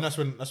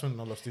think that's when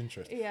I lost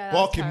interest. Yeah,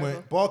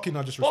 Barking,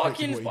 I just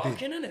respected what he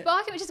did. Isn't it?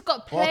 Barking just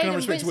got played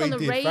and rinsed on the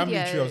radio.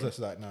 Family Tree, I was just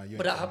like, nah, you.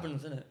 But that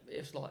happens, isn't it?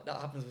 It's like that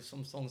happens with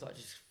some songs that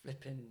just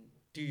flipping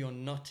do your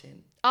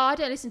nutting. Oh, I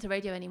don't listen to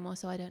radio anymore,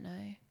 so I don't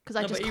know. Because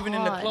I just but even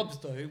in the clubs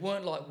though, it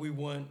weren't like we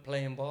weren't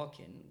playing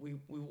Barking. We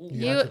all.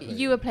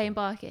 You were playing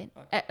Barking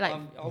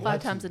like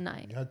 5 times a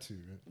night. You had to.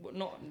 Right?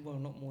 Not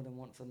more than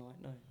once a night.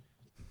 No.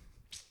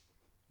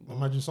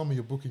 Imagine some of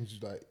your bookings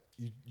like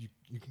you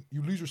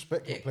lose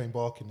respect for playing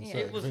Barking.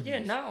 It was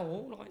now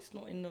like it's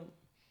not in the.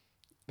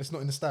 It's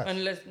not in the stats.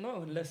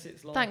 Unless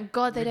it's like. Thank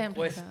God they don't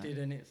play requested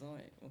and it's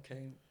like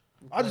okay.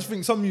 I just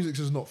think some music's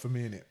just not for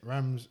me, innit?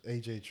 Rams,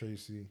 AJ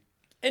Tracy.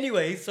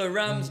 Anyway, so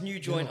Ram's new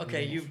joint.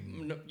 Okay,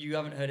 you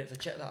haven't heard it, so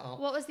check that out.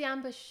 What was the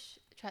Ambush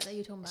track that you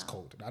were talking about? It's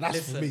cold. Now,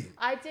 that's for me.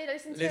 I did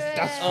listen to it.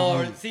 That's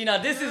for me. See now,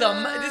 this is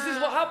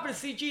what happened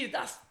to CG.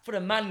 That's for the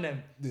man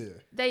them. Yeah.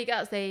 There you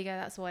go.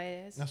 That's what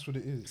it is. That's what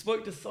it is.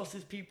 Spoke to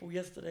Sauce's people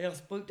yesterday. I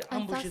spoke to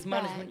Ambush's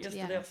management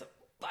yesterday. I said,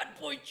 bad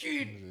boy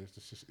tune.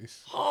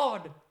 It's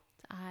hard.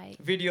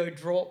 Video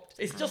dropped.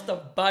 It's just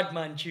a bad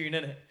man tune,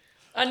 innit?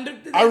 And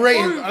I rate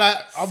him.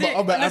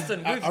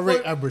 Listen, I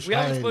rate Ambush. We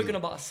haven't spoken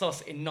about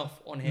Sus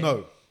enough on here.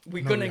 No.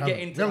 We're going to get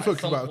into that at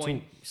some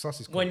point.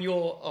 Sus is cool. When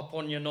you're up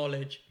on your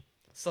knowledge.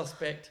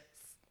 Suspect.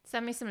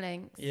 Send me some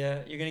links.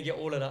 Yeah, you're going to get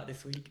all of that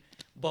this week.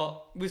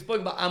 But we spoke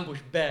about Ambush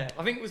Bear.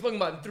 I think we spoke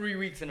about it 3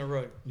 weeks in a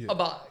row. Yeah.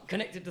 About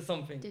connected to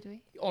something. Did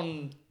we?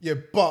 Yeah,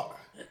 but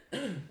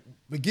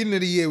beginning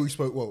of the year we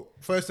spoke. Well,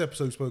 first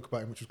episode we spoke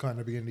about him, which was kind of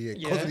the beginning of the year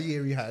because of the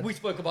year he had. We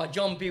spoke about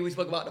Jumpy. We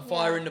spoke about the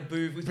fire in the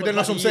booth. But then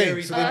that's what I'm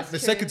saying. So then the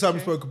second time we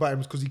spoke about him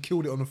was because he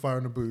killed it on the fire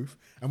in the booth,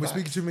 and we're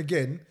speaking to him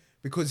again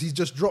because he's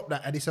just dropped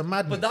that, and it's a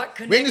madness. But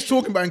that we ain't just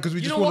talking about him because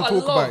we just want to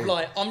talk about it.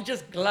 Like, I'm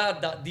just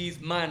glad that these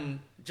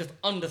men just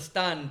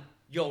understand.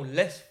 Yo,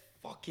 let's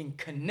fucking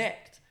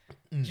connect.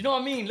 Do you know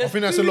what I mean? I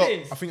think that's a lot.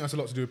 I think that's a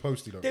lot to do with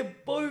Posty though. They're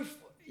both.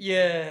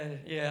 Yeah,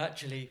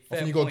 actually. I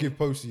think you got to give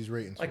Posty his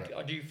ratings.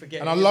 I do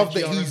forget. And I love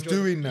that he's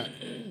doing that.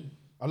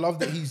 I love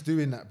that he's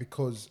doing that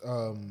because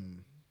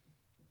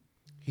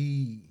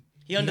he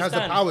has the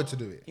power to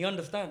do it. He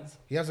understands.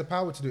 He has the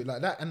power to do it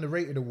like that. And the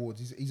Rated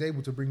Awards, he's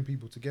able to bring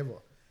people together,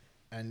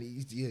 and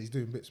he's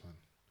doing bits, man.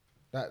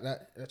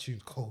 That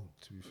tune's cold,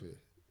 to be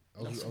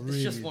fair. It's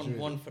really just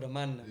one for the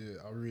man. Then.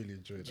 Yeah, I really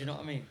enjoyed it. Do you know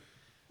what I mean?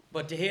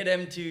 But to hear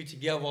them two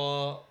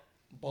together,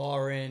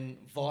 barring,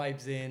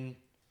 vibes in,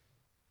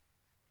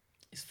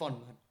 it's fun,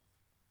 man.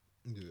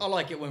 Yeah. I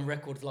like it when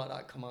records like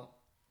that come out.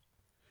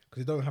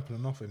 Because it don't happen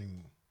enough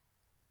anymore.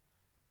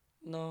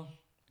 No.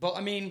 But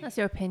I mean... That's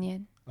your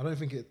opinion. I don't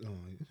think it... Oh,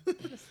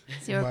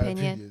 it's your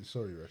opinion.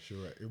 Sorry, Rush,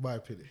 you're right. In my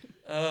opinion.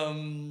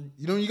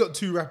 You know when you got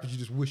two rappers you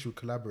just wish would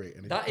collaborate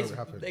and it doesn't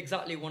happen? That is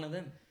exactly one of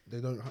them. They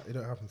don't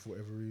happen for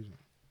whatever reason.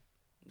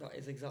 That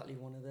is exactly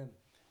one of them.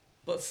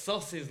 But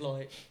Sus is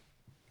like...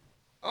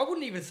 I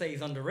wouldn't even say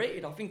he's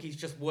underrated. I think he's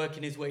just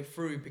working his way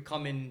through,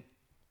 becoming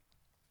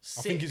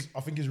sick. I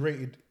think he's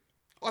rated...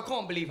 I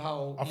can't believe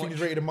how I think he's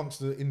rated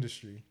amongst the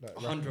industry.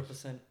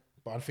 100%.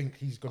 But I think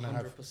he's gonna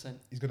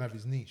have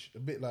his niche. A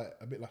bit like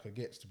a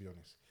Gets, to be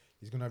honest.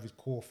 He's gonna have his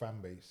core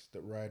fan base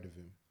that ride with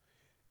him.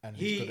 And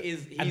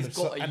he's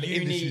got a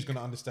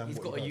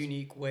unique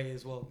unique way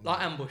as well. Like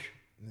Ambush.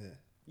 Yeah.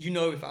 You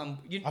know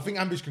I think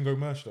Ambush can go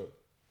merch though.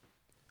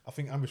 I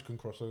think Ambush can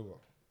cross over.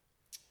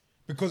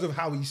 Because of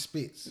how he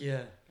spits.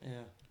 Yeah.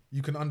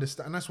 You can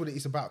understand, and that's what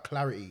it's about,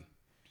 clarity.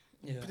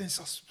 Yeah. But then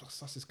Sus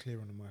is clear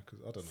on the mic.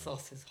 I don't know.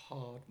 Sus is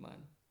hard, man.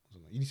 I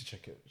don't know. You need to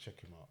check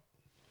him out.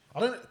 I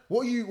don't.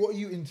 What are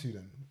you into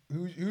then?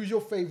 Who's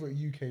your favorite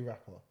UK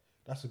rapper?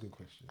 That's a good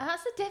question.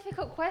 That's a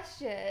difficult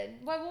question.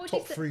 What would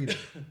top you say? 3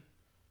 then.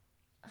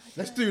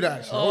 Let's do that.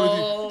 Actually. I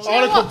want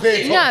to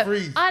compare top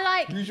 3s. I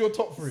like. Who's your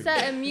top 3?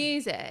 Certain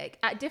music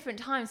at different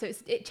times, so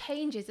it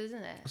changes,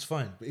 isn't it? It's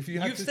fine, but if you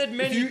had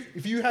to,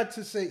 if you had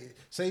to say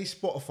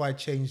Spotify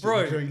changed,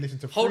 bro, you listen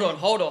to. Hold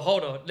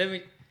on.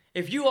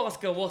 If you ask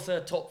her what's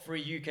her top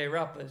 3 UK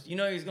rappers, you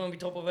know who's going to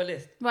be top of her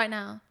list? Right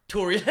now.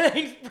 Tory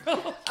Lanez,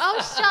 bro.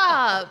 Oh, shut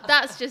up.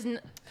 That's just...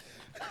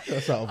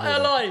 That's out of order. I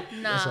lie.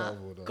 Nah. That's out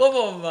of order. Come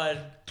on, man.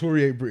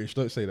 Tory ain't British.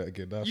 Don't say that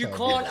again. That's You out of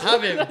can't order.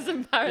 have him. That's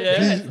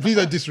embarrassing. Yeah. Please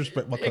don't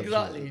disrespect my country.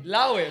 Exactly.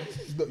 Allow him.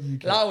 It's not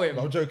UK. Allow him.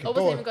 No, I'm joking. I Go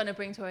wasn't on. even going to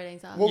bring Tory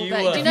Lanez up. Well, You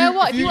but were. do you know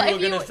what? If you were do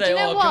you gonna say,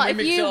 know "Oh, what? can we If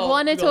mix you it up?"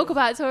 want to No. talk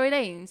about Tory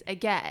Lanez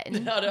again,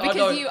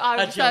 because you are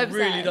actually, so I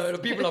really obsessed.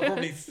 don't. People are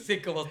probably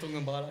sick of us talking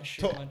about that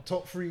shit, man.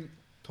 Top three.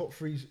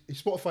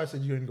 Spotify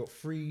said you only got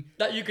 3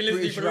 That you can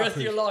listen to British for the rest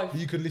of your rappers life. that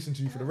you can listen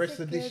to for the rest That's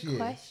a of this good year.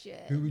 question.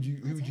 Who would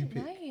you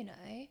pick? No, you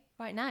know.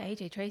 Right now,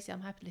 AJ Tracy,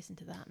 I'm happy to listen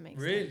to that. Makes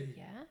Really? sense.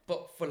 Yeah.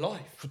 But for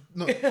life.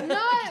 No, No, that's what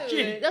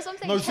I'm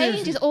saying. No, It changes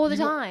seriously, all the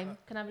you got- time.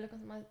 Can I have a look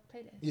at my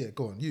playlist? yeah,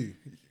 go on, you.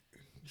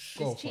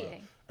 Go on, It's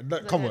cheating.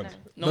 fire. Come on. Number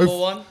No f-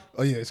 one,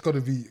 Oh yeah, it's got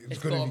to be. it's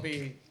got to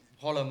be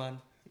Hollow Man.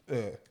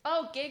 Yeah.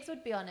 Oh, Gigs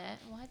would be on it.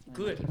 Why is my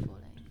Good. mic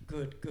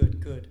falling?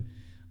 Good.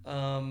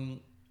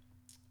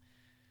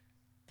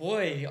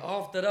 Boy,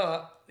 after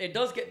that, it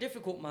does get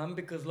difficult, man,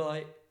 because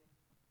like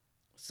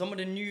some of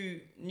the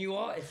new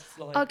artists,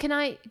 like Oh,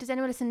 does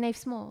anyone listen to Nave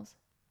Smalls?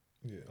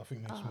 Yeah, I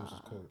think Nate Smalls is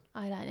cold.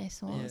 I like Nave yeah,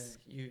 Smalls.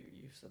 you've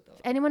said that.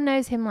 If anyone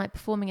knows him like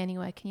performing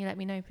anywhere, can you let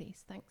me know,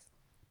 please? Thanks.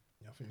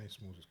 Yeah, I think Nate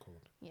Smalls is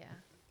cold. Yeah.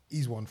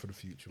 He's one for the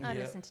future. I Yeah.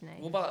 listen to Nave.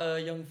 What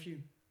about Young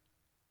Few?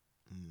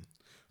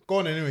 Go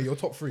on anyway, your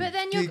top 3. But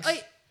then Gigs.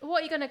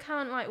 what are you going to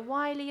count? Like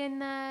Wiley in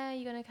there?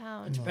 You're going to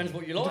count? Depends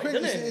what you like,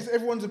 Depends, doesn't it's it?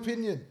 everyone's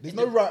opinion. There's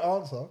no right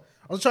answer.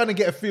 I was trying to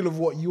get a feel of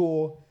what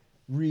you're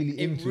really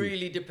It into.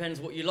 really depends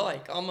what you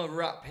like. I'm a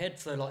rap head,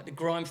 so like the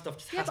grime stuff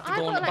just Yeah, has but to I've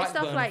go on got the like back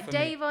stuff burner like for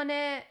Dave me. on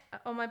it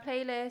on my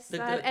playlist.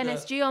 The- I have the-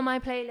 NSG on my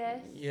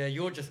playlist. Yeah,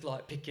 you're just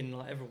like picking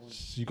like everyone.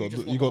 You got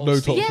just you want got the no whole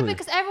top scene. Yeah, 3.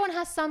 because everyone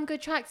has some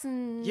good tracks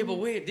and. Yeah, but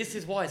wait, this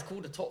is why it's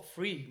called the top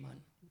 3,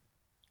 man.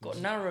 Got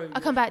narrow.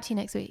 I'll come back to you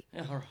next week.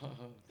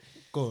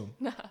 Go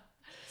on.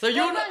 So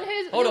you're Well, not. man,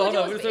 who's- Hold who on.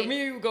 would yours So be?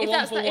 me, we go If one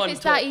that's for that- if one. it's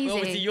that top. easy.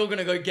 Obviously, you're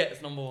gonna go Gets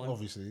number one.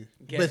 Obviously.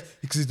 Gets.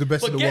 Because he's the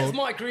best But in the Gets world.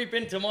 might creep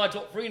into my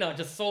top 3 now,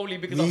 just solely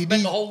because Yeah, I he spent the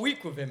needs- whole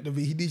week with him. No,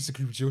 but he needs to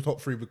creep into your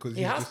top 3 because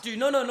He he's has just, to.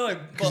 No.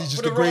 But he's just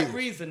for the the right greatest.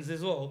 reasons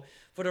as well.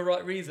 For the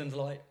right reasons,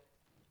 like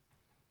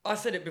I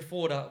said it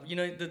before that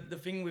the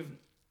thing with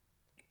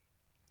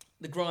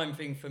the grime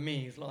thing for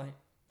me is like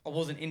I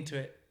wasn't into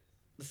it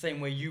the same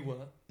way you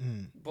were,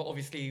 but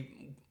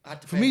obviously I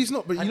had to. For me, it's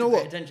not. But you know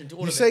what? Attention to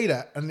all You of say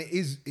that, and it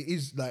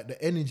is like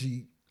the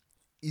energy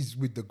is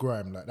with the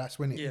grime. Like that's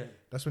when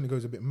it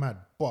goes a bit mad.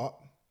 But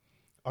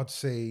I'd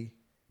say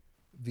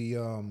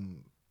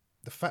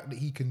the fact that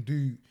he can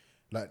do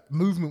like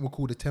movement, we're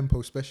called a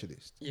tempo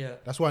specialist. Yeah.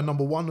 That's why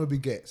number 1 will be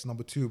Gets,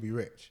 number 2 will be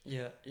Wretch,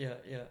 Yeah.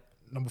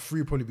 number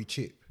 3 will probably be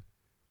Chip.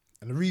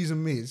 And the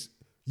reason is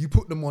you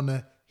put them on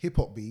a hip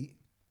hop beat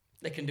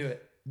They can do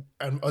it.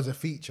 and as a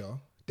feature,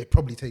 they're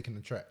probably taking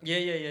the track. Yeah.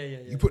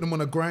 You put them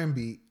on a grime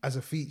beat as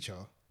a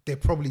feature, they're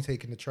probably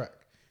taking the track.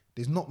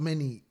 There's not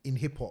many in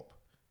hip hop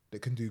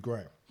that can do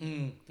grime.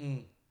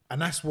 And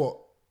that's what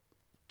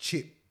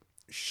Chip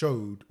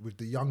showed with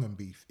the Young'un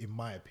beef, in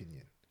my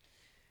opinion.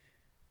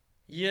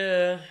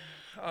 Yeah,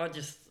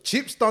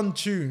 Chip's done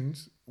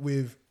tunes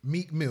with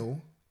Meek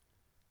Mill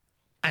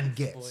and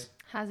Gets.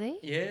 Has he?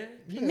 Yeah.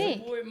 Yeah.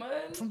 Me? Boy,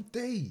 man. From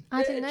day.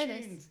 I didn't know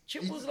tunes. this.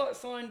 Chip was like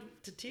signed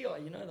to T.I.,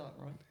 you know that,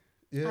 right?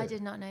 Yeah. I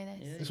did not know this.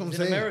 Yeah, That's he what I'm was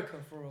saying. in America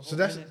for a whole So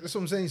that's minute. what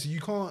I'm saying. So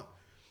you can't.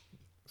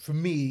 For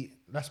me,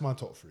 that's my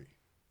top 3.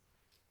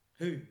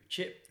 Who?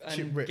 Chip and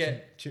Chip, Rich,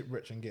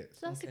 Get. and Gets.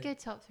 So that's Okay. a good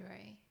top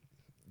 3.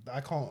 I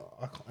can't.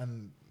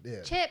 And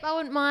yeah. Chip, I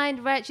wouldn't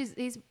mind. Wretch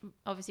he's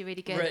obviously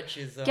really good. Wretch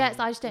is Gets,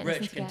 I just don't Wretch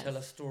listen to can Gets. tell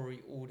a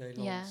story all day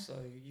long. Yeah. So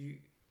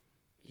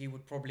he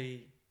would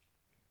probably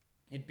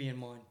he'd be in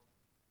mine.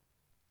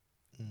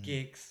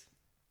 Gigs.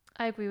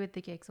 I agree with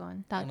the Gigs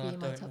one. That'd and be I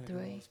my don't top know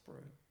who 3. else, bro,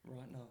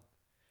 right now.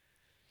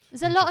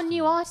 There's a lot of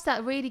new artists that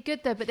are really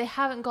good though, but they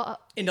haven't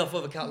got. Enough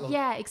of a catalogue.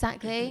 Yeah,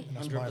 exactly. And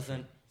that's my 100%.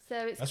 thing. So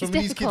it's That's it's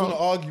when these kids want to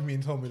difficult. argue me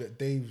and tell me that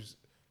Dave's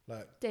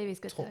like Davey's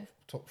good though.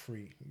 top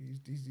 3.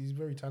 He's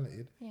very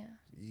talented. Yeah.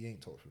 He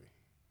ain't top 3.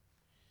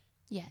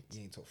 Yet.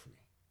 He ain't top 3.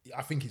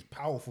 I think he's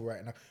powerful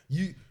right now.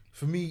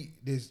 For me,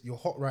 you're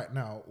hot right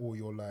now, or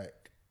you're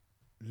like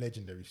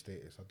legendary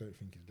status. I don't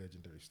think he's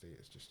legendary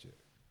status just yet.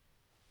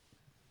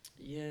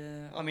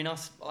 Yeah, I mean, I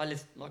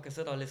listen, like I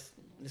said, I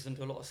listen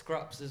to a lot of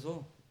scraps as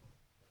well.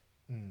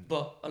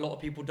 But a lot of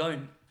people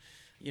don't,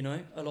 you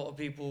know, a lot of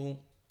people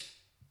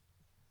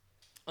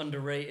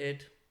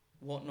underrated,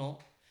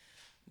 whatnot.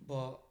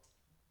 But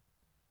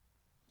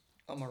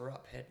I'm a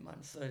rap head,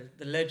 man. So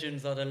the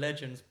legends are the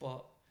legends,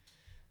 but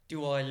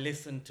do I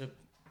listen to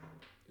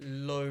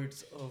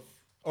loads of...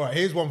 All right,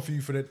 here's one for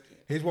you for the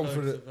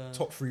Loads of,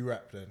 top 3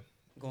 rap then.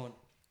 Go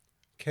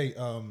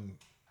on.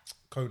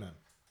 Conan.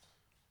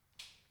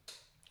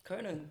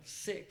 Conan,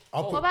 sick.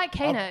 What about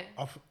Kano?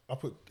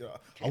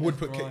 I would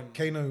put grime.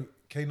 Kano.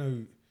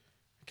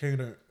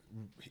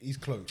 He's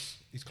close.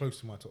 He's close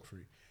to my top 3,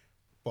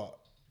 but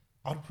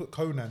I'd put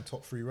Conan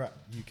top 3 rap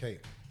UK.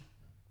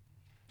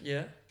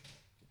 Yeah?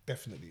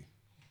 Definitely.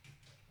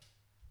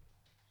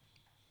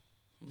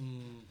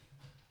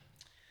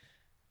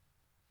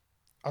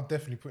 I'd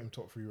definitely put him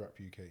top 3 rap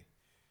UK,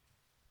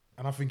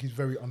 and I think he's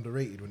very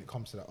underrated when it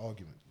comes to that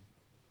argument.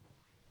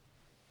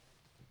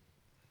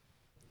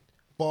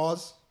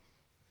 Bars.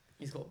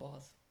 He's got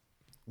bars.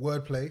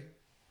 Wordplay.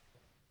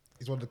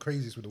 He's one of the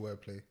craziest with the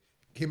wordplay.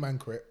 Him and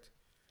Correct.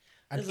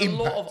 And There's a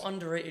lot of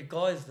underrated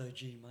guys though,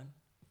 G, man.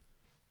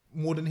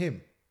 More than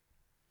him.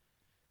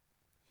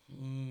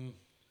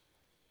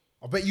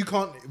 I bet you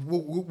can't.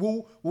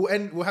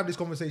 We'll have this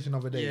conversation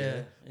another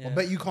day. Yeah. I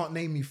bet you can't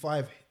name me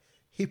 5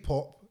 hip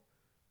hop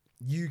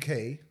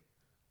UK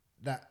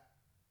that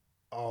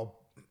are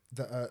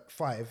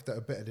 5 that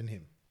are better than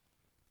him.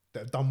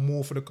 That have done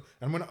more for the.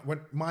 And when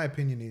my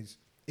opinion is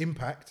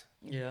impact.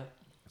 Yeah.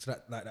 So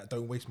that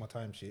don't waste my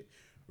time shit.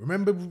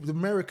 Remember the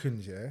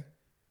Americans,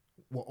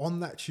 were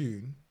on that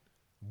tune.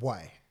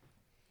 Why?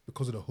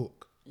 Because of the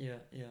hook. Yeah.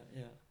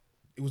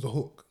 It was a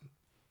hook.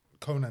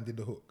 Conan did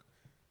the hook.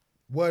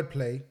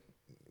 Wordplay,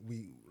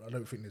 I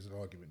don't think there's an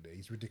argument there.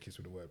 He's ridiculous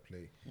with the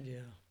wordplay. Yeah.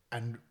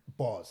 And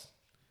bars.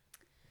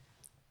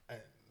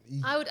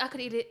 I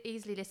could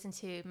easily listen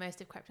to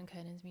most of Captain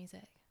Conan's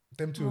music.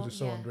 Them two are just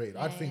so underrated.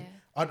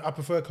 I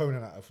prefer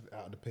Conan out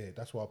of the pair.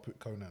 That's why I put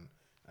Conan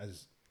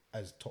as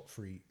top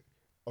 3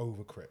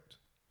 over Crept.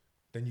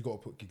 Then you got to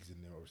put Gigs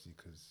in there, obviously,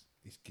 because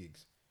it's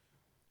Gigs.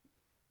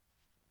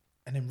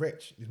 And then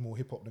Wretch is more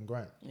hip hop than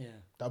grime. Yeah,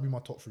 that'd be my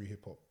top 3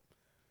 hip hop.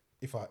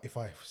 If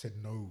I said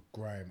no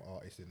grime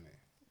artist in there.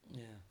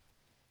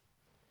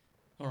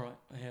 Yeah. All right,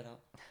 I hear that.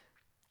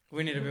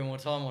 We need a bit more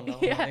time on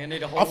that. Yeah.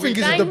 I think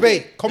it's a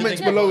debate.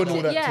 Comments below and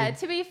all that. Yeah,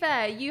 to be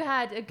fair, you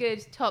had a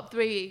good top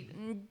 3.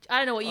 I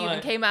don't know what you even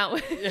came out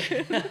with.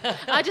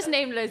 I just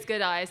named loads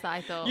good eyes that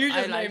I thought. You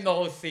just named the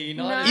whole scene.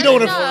 No, you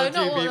don't want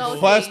to.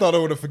 First, I don't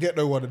want to forget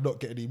no one and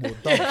not get any more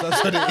dumps.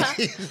 That's what it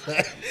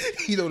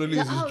is. You don't want to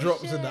lose his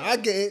drops and that. I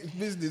get it. It's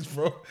business,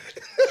 bro.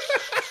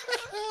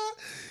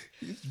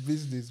 It's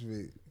business,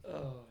 mate.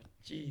 Oh,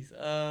 jeez.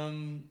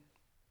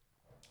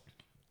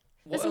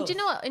 Listen, do you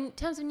know what? In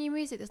terms of new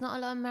music, there's not a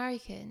lot of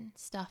American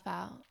stuff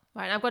out.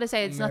 Right, and I've got to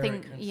say, it's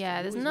nothing.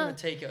 Yeah, there's not.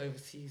 Take it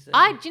overseas. Do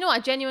you know what? I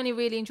genuinely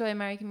really enjoy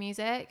American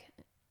music,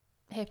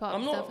 hip hop.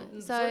 I'm not.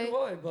 So do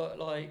I, but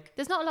like,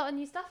 there's not a lot of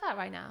new stuff out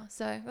right now.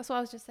 So that's what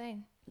I was just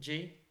saying.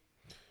 G.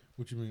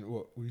 What do you mean?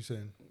 What are you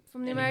saying?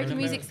 From the American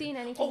music scene,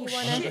 anything you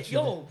want to?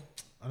 Yo,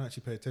 I don't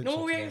actually pay attention.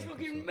 No, we ain't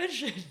fucking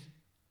mentioned.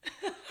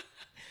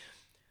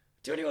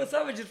 21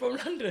 Savage is from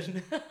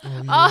London.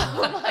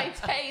 Oh my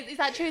days. Is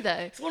that true though?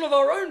 It's one of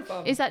our own,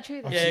 fam. Is that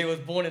true though? Yeah, he was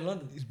born in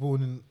London. He's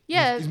born in...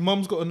 Yeah. His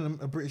mum's got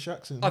a British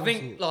accent. I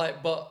think,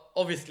 but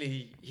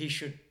obviously he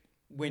should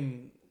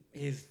win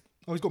his...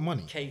 Oh, he's got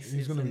money. Cases.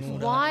 He's gonna be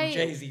fine. Why?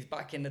 Jay-Z's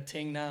back in the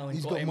ting now.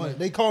 He's got money.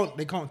 They can't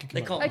kick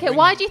him out. Okay,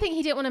 why do you think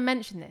he didn't want to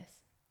mention this?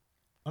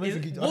 I don't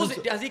think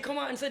he... Has he come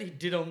out and said he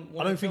didn't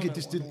want I don't think it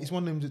just didn't... It's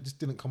one of them that just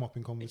didn't come up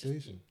in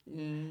conversation.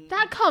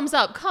 That comes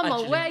up. Come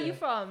on, where are you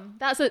from?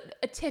 That's a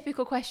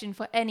typical question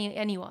for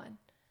anyone.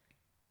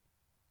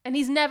 And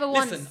he's never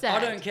once said... I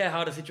don't care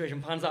how the situation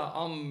pans out.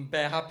 I'm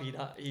bare happy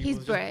that he's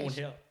was just born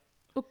here.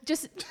 Do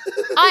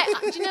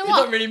you know what?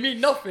 It don't really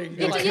mean nothing.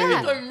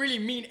 It don't really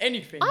mean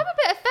anything. I'm a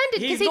bit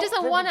offended because he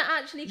doesn't want to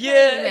actually claim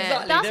it.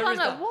 Exactly. That's why I'm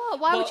like, what?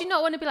 Why would you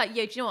not want to be like,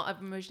 do you know what?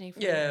 I'm originally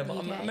from the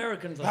UK.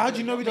 Americans are... How do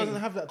you know he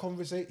doesn't have that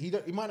conversation?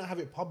 He might not have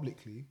it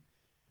publicly.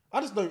 I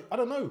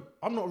don't know.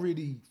 I'm not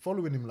really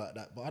following him like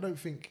that, but I don't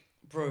think...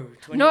 Bro,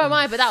 nor am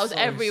I, but that was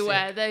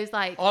everywhere. Sick. Those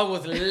like... I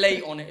was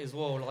late on it as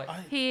well. Like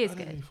he is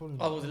good.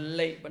 I was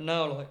late, but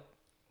now like,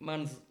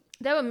 man's...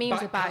 There were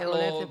memes about it all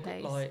over the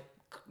place. Like,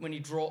 when he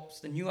drops,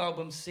 the new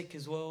album's sick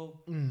as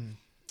well.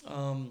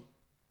 And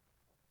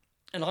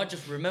I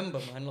just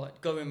remember, man,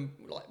 like going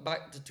like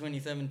back to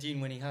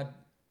 2017 when he had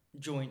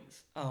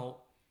Joints out,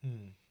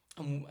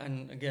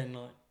 and again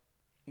like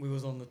we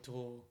was on the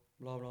tour,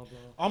 blah blah blah.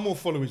 I'm more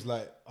follow his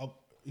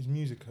his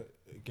music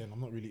again. I'm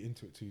not really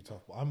into it too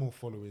tough, but I'm more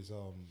follow his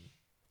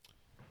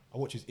I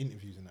watch his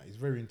interviews and that. He's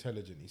very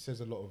intelligent. He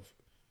says a lot of.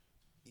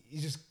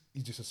 He's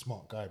just a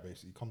smart guy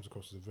basically. He comes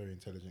across as a very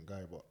intelligent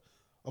guy, but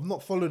I've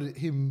not followed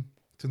him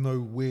to know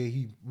where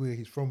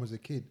he's from as a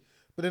kid.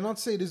 But then I'd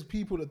say there's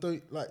people that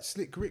don't like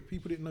Slick Rick.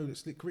 People didn't know that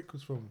Slick Rick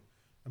was from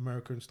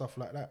America and stuff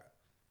like that.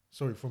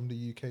 Sorry, from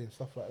the UK and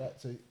stuff like that.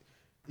 So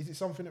is it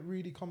something that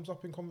really comes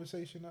up in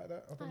conversation like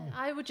that? I don't know.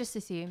 I would just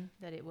assume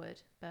that it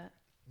would, but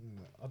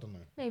I don't know.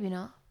 Maybe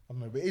not. I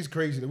don't know, but it is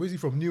crazy. Where's he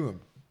from? Newham.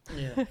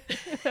 Yeah.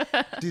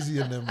 Dizzy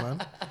and them,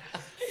 man.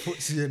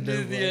 Footsie and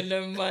them, Dizzy and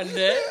them, man.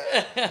 There.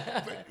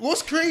 But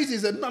what's crazy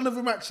is that none of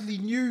them actually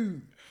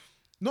knew.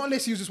 Not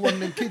unless he was just one of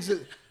them kids that...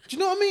 Do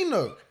you know what I mean,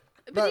 though?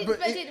 But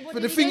did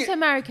he go to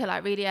America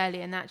like really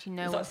early and actually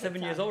know? He's like 7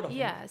 years old.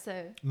 Yeah,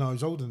 so. No,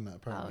 he's older than that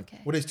apparently. Oh,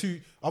 okay. Well, there's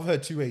two. I've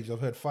heard 2 ages.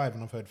 I've heard 5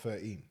 and I've heard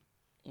 13.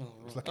 Oh,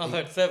 like I've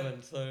heard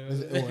 7. So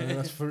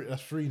that's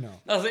 3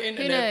 now. That's the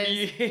internet.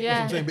 Yeah. That's what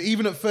I'm saying. But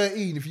even at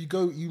 13, if you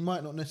go, you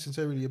might not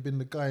necessarily have been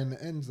the guy in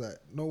the ends. Like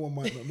no one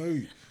might not know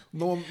you.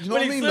 No one. You know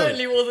what I mean? He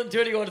certainly wasn't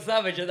 21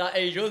 Savage at that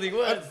age, was he?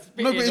 No,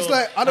 but it's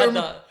like I don't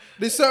remember.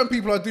 There's certain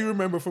people I do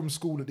remember from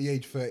school at the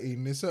age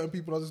 13. There's certain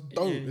people I just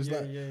don't.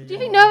 Do you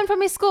think no one from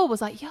his school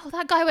was like, yo,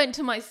 that guy went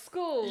to my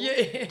school?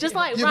 Yeah. Just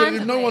like yeah, randomly.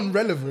 but if no one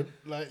relevant,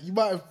 like you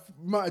might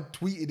have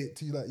tweeted it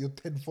to like your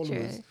 10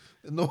 followers. True.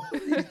 And no,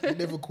 it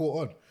never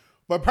caught on.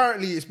 But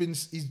apparently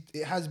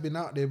it has been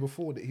out there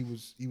before that he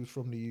was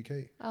from the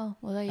UK. Oh,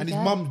 well, there you go. And his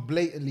mum's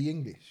blatantly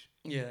English.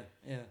 Yeah.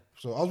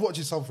 So I was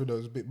watching something that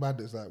was a bit mad.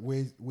 It's like,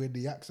 where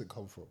the accent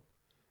come from?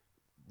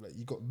 Like,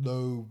 you got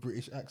no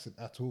British accent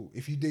at all.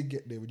 If you did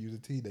get there when you was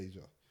a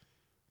teenager.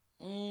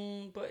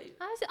 But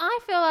I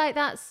feel like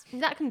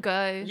that can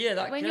go.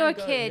 Yeah, when you're a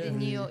kid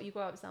and you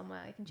grow up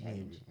somewhere, it can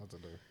change. I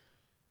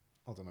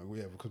don't know.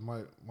 Yeah, because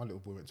my little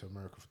boy went to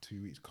America for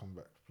 2 weeks, come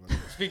back.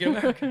 Speaking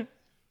of American.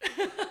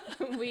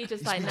 We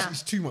just like now.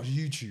 It's too much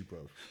YouTube, bro.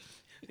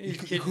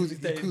 He calls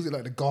it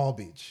like the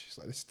garbage. It's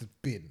like, this is the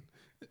bin.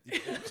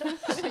 It's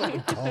not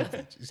the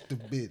garbage. It's the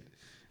bin.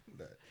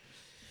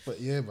 But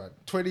yeah, man.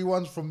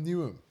 21's from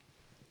Newham.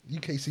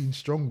 UK scene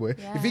strong, boy.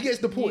 Yeah, if he gets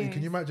deported,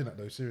 can you imagine that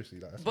though?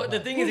 Seriously, but the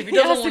thing is, if he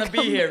doesn't want to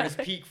be here, it's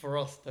peak for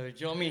us, though. Do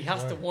you know what I mean? He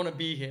has to want to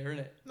be here,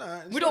 innit?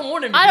 Nah, we don't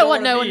want him. I don't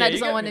want no one that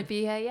doesn't want to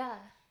be here. Yeah.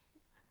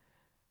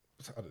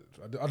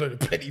 I don't know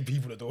plenty of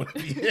people that don't want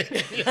to be here.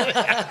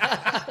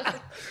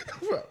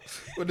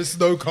 When the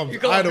snow comes, I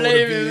don't want to be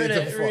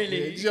here.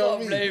 Really, you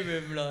can't blame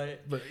him.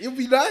 Like, but it'll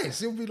be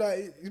nice. It'll be like,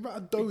 it's about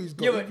a dough he's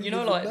got. Yeah, but you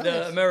know, like nice.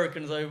 The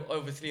Americans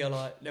obviously are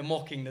like, they're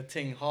mocking the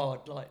thing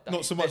hard. Like that.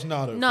 Not so much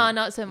now, though. No,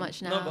 not so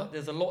much now. No, but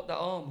there's a lot that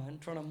are, man,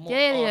 trying to mock.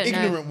 Yeah,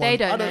 ignorant ones. They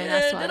don't know.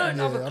 That's why. They don't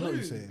have a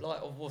clue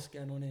like of what's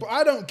going on here. But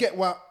I don't get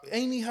why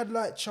Amy had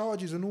like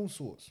charges and all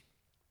sorts.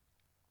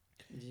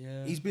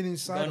 Yeah, he's been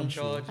inside gun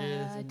charges.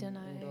 I don't know.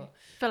 I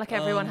feel like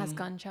everyone has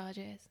gun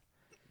charges.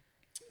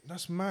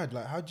 That's mad.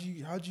 Like, how do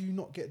you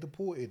not get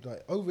deported?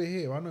 Like over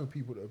here, I know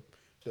people that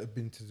have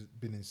been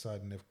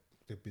inside and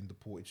they've been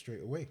deported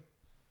straight away.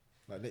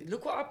 Like,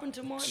 look what happened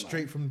to mine.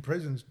 Straight from the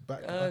prisons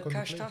back on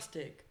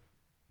Cash-tastic.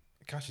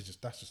 Cash is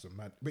just a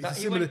mad. But it's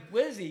similar.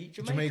 Where's he?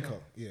 Jamaica.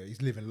 Yeah,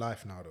 he's living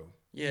life now though.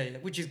 Yeah,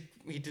 which is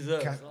he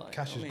deserves.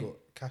 Cash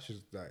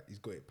has like he's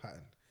got it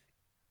patterned.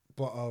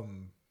 But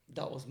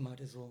that was mad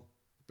as well.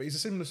 But it's a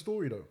similar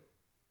story though.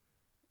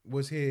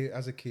 Was here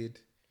as a kid,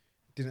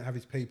 didn't have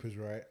his papers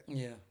right.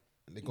 Yeah.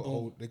 They got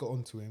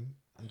onto him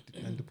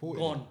and deported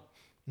him.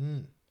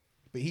 Gone.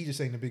 But he's just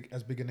saying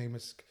as big a name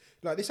as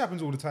like this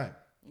happens all the time.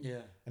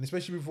 Yeah. And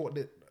especially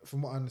with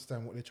from what I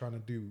understand, what they're trying to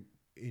do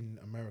in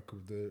America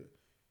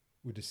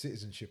with the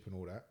citizenship and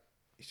all that,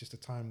 it's just a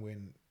time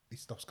when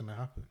this stuff's gonna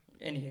happen.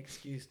 Any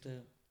excuse to.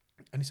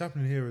 And it's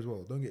happening here as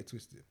well. Don't get it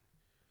twisted.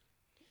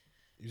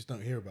 You just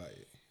don't hear about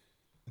it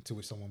until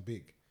it's someone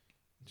big.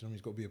 Do you know what I mean?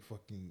 It's got to be a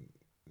fucking.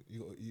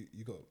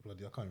 You got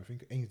bloody. I can't even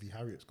think. Ainsley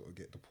Harriet's got to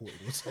get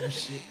deported or some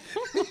shit.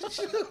 You know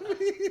what I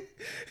mean?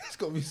 It's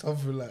got to be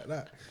something like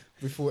that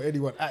before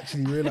anyone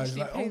actually realizes,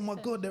 like, oh my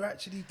god, they're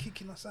actually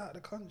kicking us out of the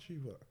country.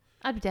 But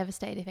I'd be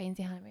devastated if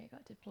Ainsley Harriet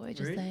got deported.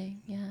 Just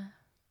saying, yeah,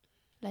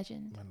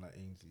 legend. Man like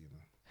Ainsley, you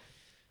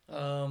know.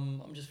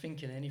 I'm just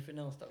thinking anything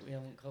else that we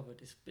haven't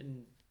covered. It's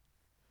been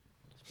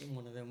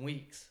one of them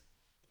weeks.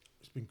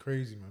 It's been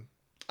crazy, man.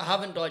 I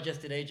haven't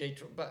digested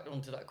AJ. Back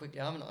onto that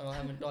quickly. I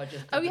haven't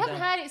digested. Oh, you haven't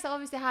heard it, so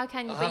obviously how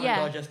can you? I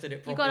haven't digested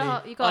it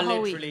properly. You got a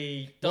whole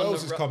week. What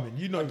else is coming?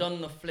 You know, I've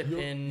done the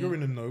flipping. You're in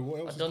the know.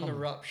 What else? I've done the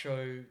rap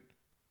show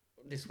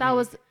this week. That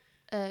was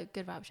a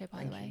good rap show,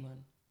 by the way. Thank you,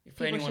 man.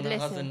 For anyone that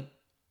hasn't,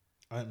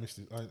 I haven't missed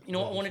it. You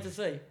know what I wanted to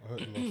say? I heard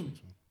the last one.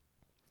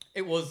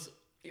 It was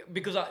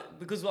because I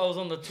was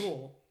on the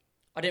tour.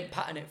 I didn't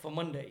pattern it for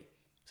Monday,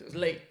 so it was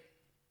late.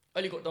 I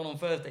only got done on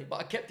Thursday, but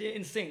I kept it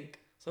in sync.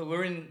 So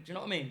we're in. Do you know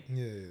what I mean?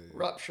 Yeah.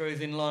 Rap show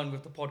is in line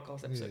with the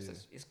podcast episodes. Yeah. So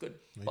it's good.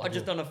 But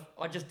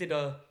I just did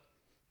a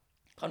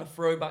kind of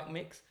throwback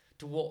mix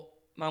to what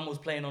man was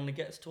playing on the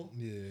Gets tour.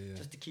 Yeah.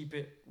 Just to keep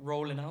it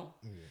rolling out.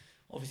 Yeah.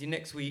 Obviously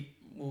next week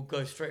we'll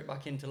go straight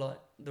back into like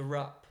the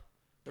rap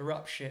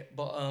shit.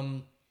 But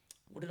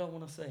what did I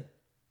want to say?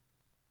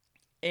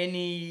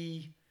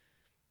 Any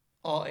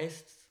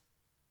artists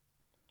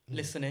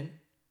listening,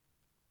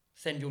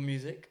 send your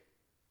music.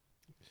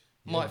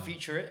 Might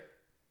feature it.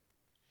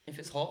 If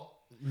it's hot,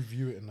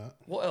 review it and that.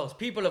 What else?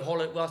 People have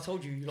hollered. Well, I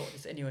told you lot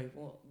this anyway.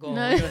 What? Go on.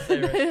 No,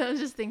 I was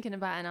just thinking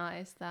about an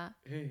artist that.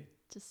 Who?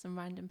 Just some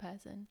random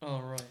person.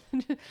 Oh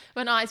right.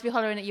 When artists be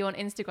hollering at you on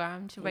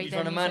Instagram to rate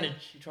their music.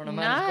 You trying to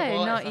manage?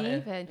 No, not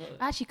even.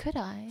 Actually, could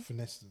I?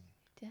 Finesse them.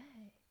 Dang.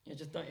 Yeah,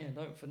 just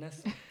don't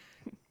finesse them.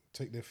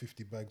 Take their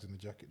 50 bags in the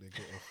jacket they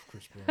got off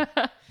Chris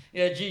Brown.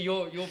 Yeah, G,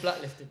 you're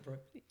blacklisted, bro.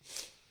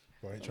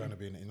 Well, I ain't trying to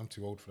be in it. I'm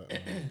too old for that.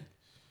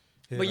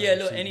 But yeah,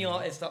 look, any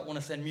artists that want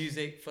to send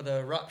music for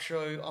the rap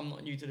show, I'm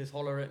not new to this,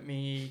 holler at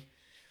me.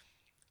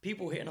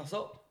 People hitting us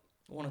up,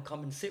 want to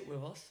come and sit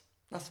with us.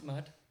 That's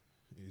mad.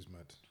 It is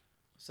mad.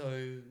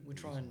 So we'll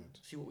try and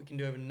see what we can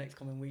do over the next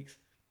coming weeks.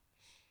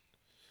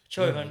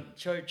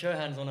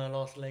 Chohan's on her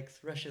last legs.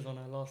 Resh is on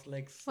her last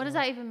legs. What does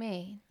that even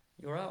mean?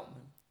 You're out,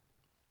 man.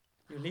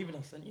 You're leaving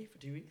us, aren't you, for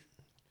 2 weeks?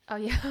 Oh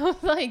yeah, I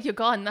was like, you're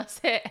gone.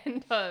 That's it.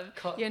 End of.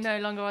 Cut. You're no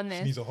longer on this.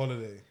 She needs a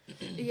holiday.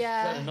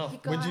 Yeah.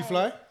 When do you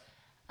fly?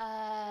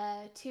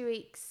 2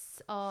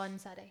 weeks on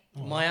Saturday.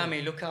 Oh,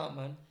 Miami, look out,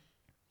 man.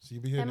 So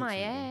you'll be here MIA. next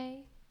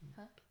week.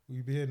 Huh? Will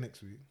you be here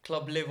next week?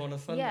 Club Live on a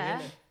Sunday, yeah.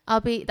 innit? I'll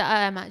be.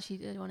 I actually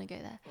don't want to go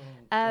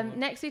there.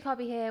 Next week I'll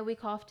be here. Week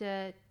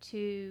after,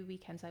 2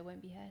 weekends I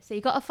won't be here. So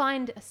you got to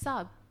find a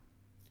sub.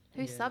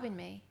 Who's subbing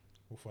me?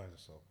 We'll find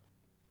a sub.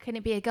 Can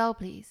it be a girl,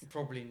 please?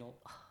 Probably not.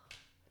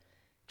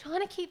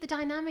 Trying to keep the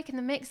dynamic and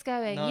the mix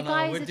going. No, you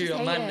guys we'll do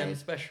a man them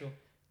special.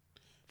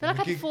 I feel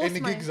like I forced the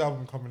gigs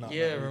album coming out.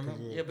 Yeah,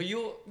 remember. Yeah, but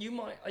you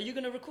might. Are you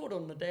gonna record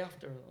on the day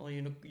after, or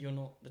you're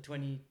not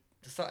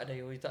the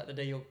Saturday, or is that the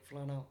day you're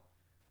flying out?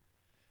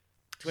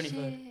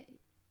 23rd.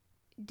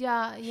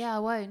 Yeah, I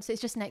won't. So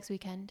it's just next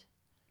weekend.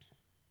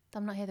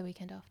 I'm not here the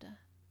weekend after.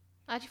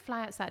 I actually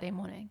fly out Saturday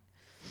morning.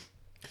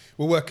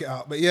 We'll work it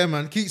out. But yeah,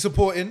 man, keep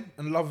supporting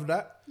and love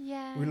that.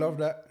 Yeah. We love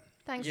that.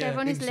 Thanks to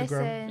everyone who's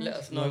listened. Let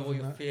us know what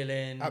you're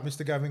feeling. At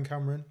Mr. Gavin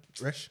Cameron.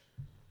 Resh.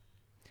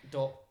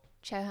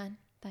 Chohan.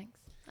 Thanks.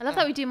 I love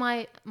that we do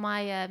my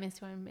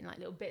Instagram in like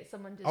little bits.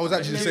 Someone just. I was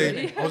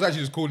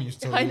actually just calling you to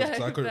tell you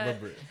because I couldn't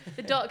remember it.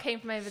 The dot came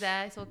from over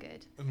there. It's all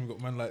good. And we've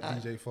got man like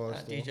DJ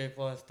Firestar. DJ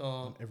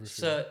Firestar.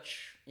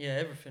 Search. Yeah,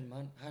 everything,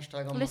 man.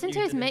 Hashtag. Listen to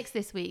his mix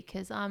this week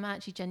because I'm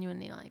actually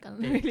genuinely like I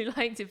really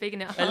liked it,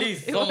 figuring it out. At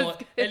least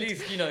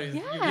you know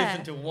you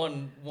listen to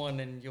one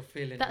and you're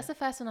feeling. That's the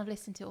first one I've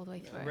listened to all the way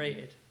through.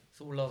 Rated.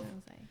 It's all love.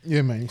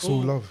 Yeah, man. It's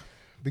all love.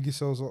 Big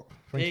yourselves up.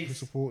 Thank you for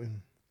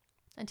supporting.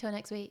 Until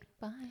next week.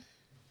 Bye.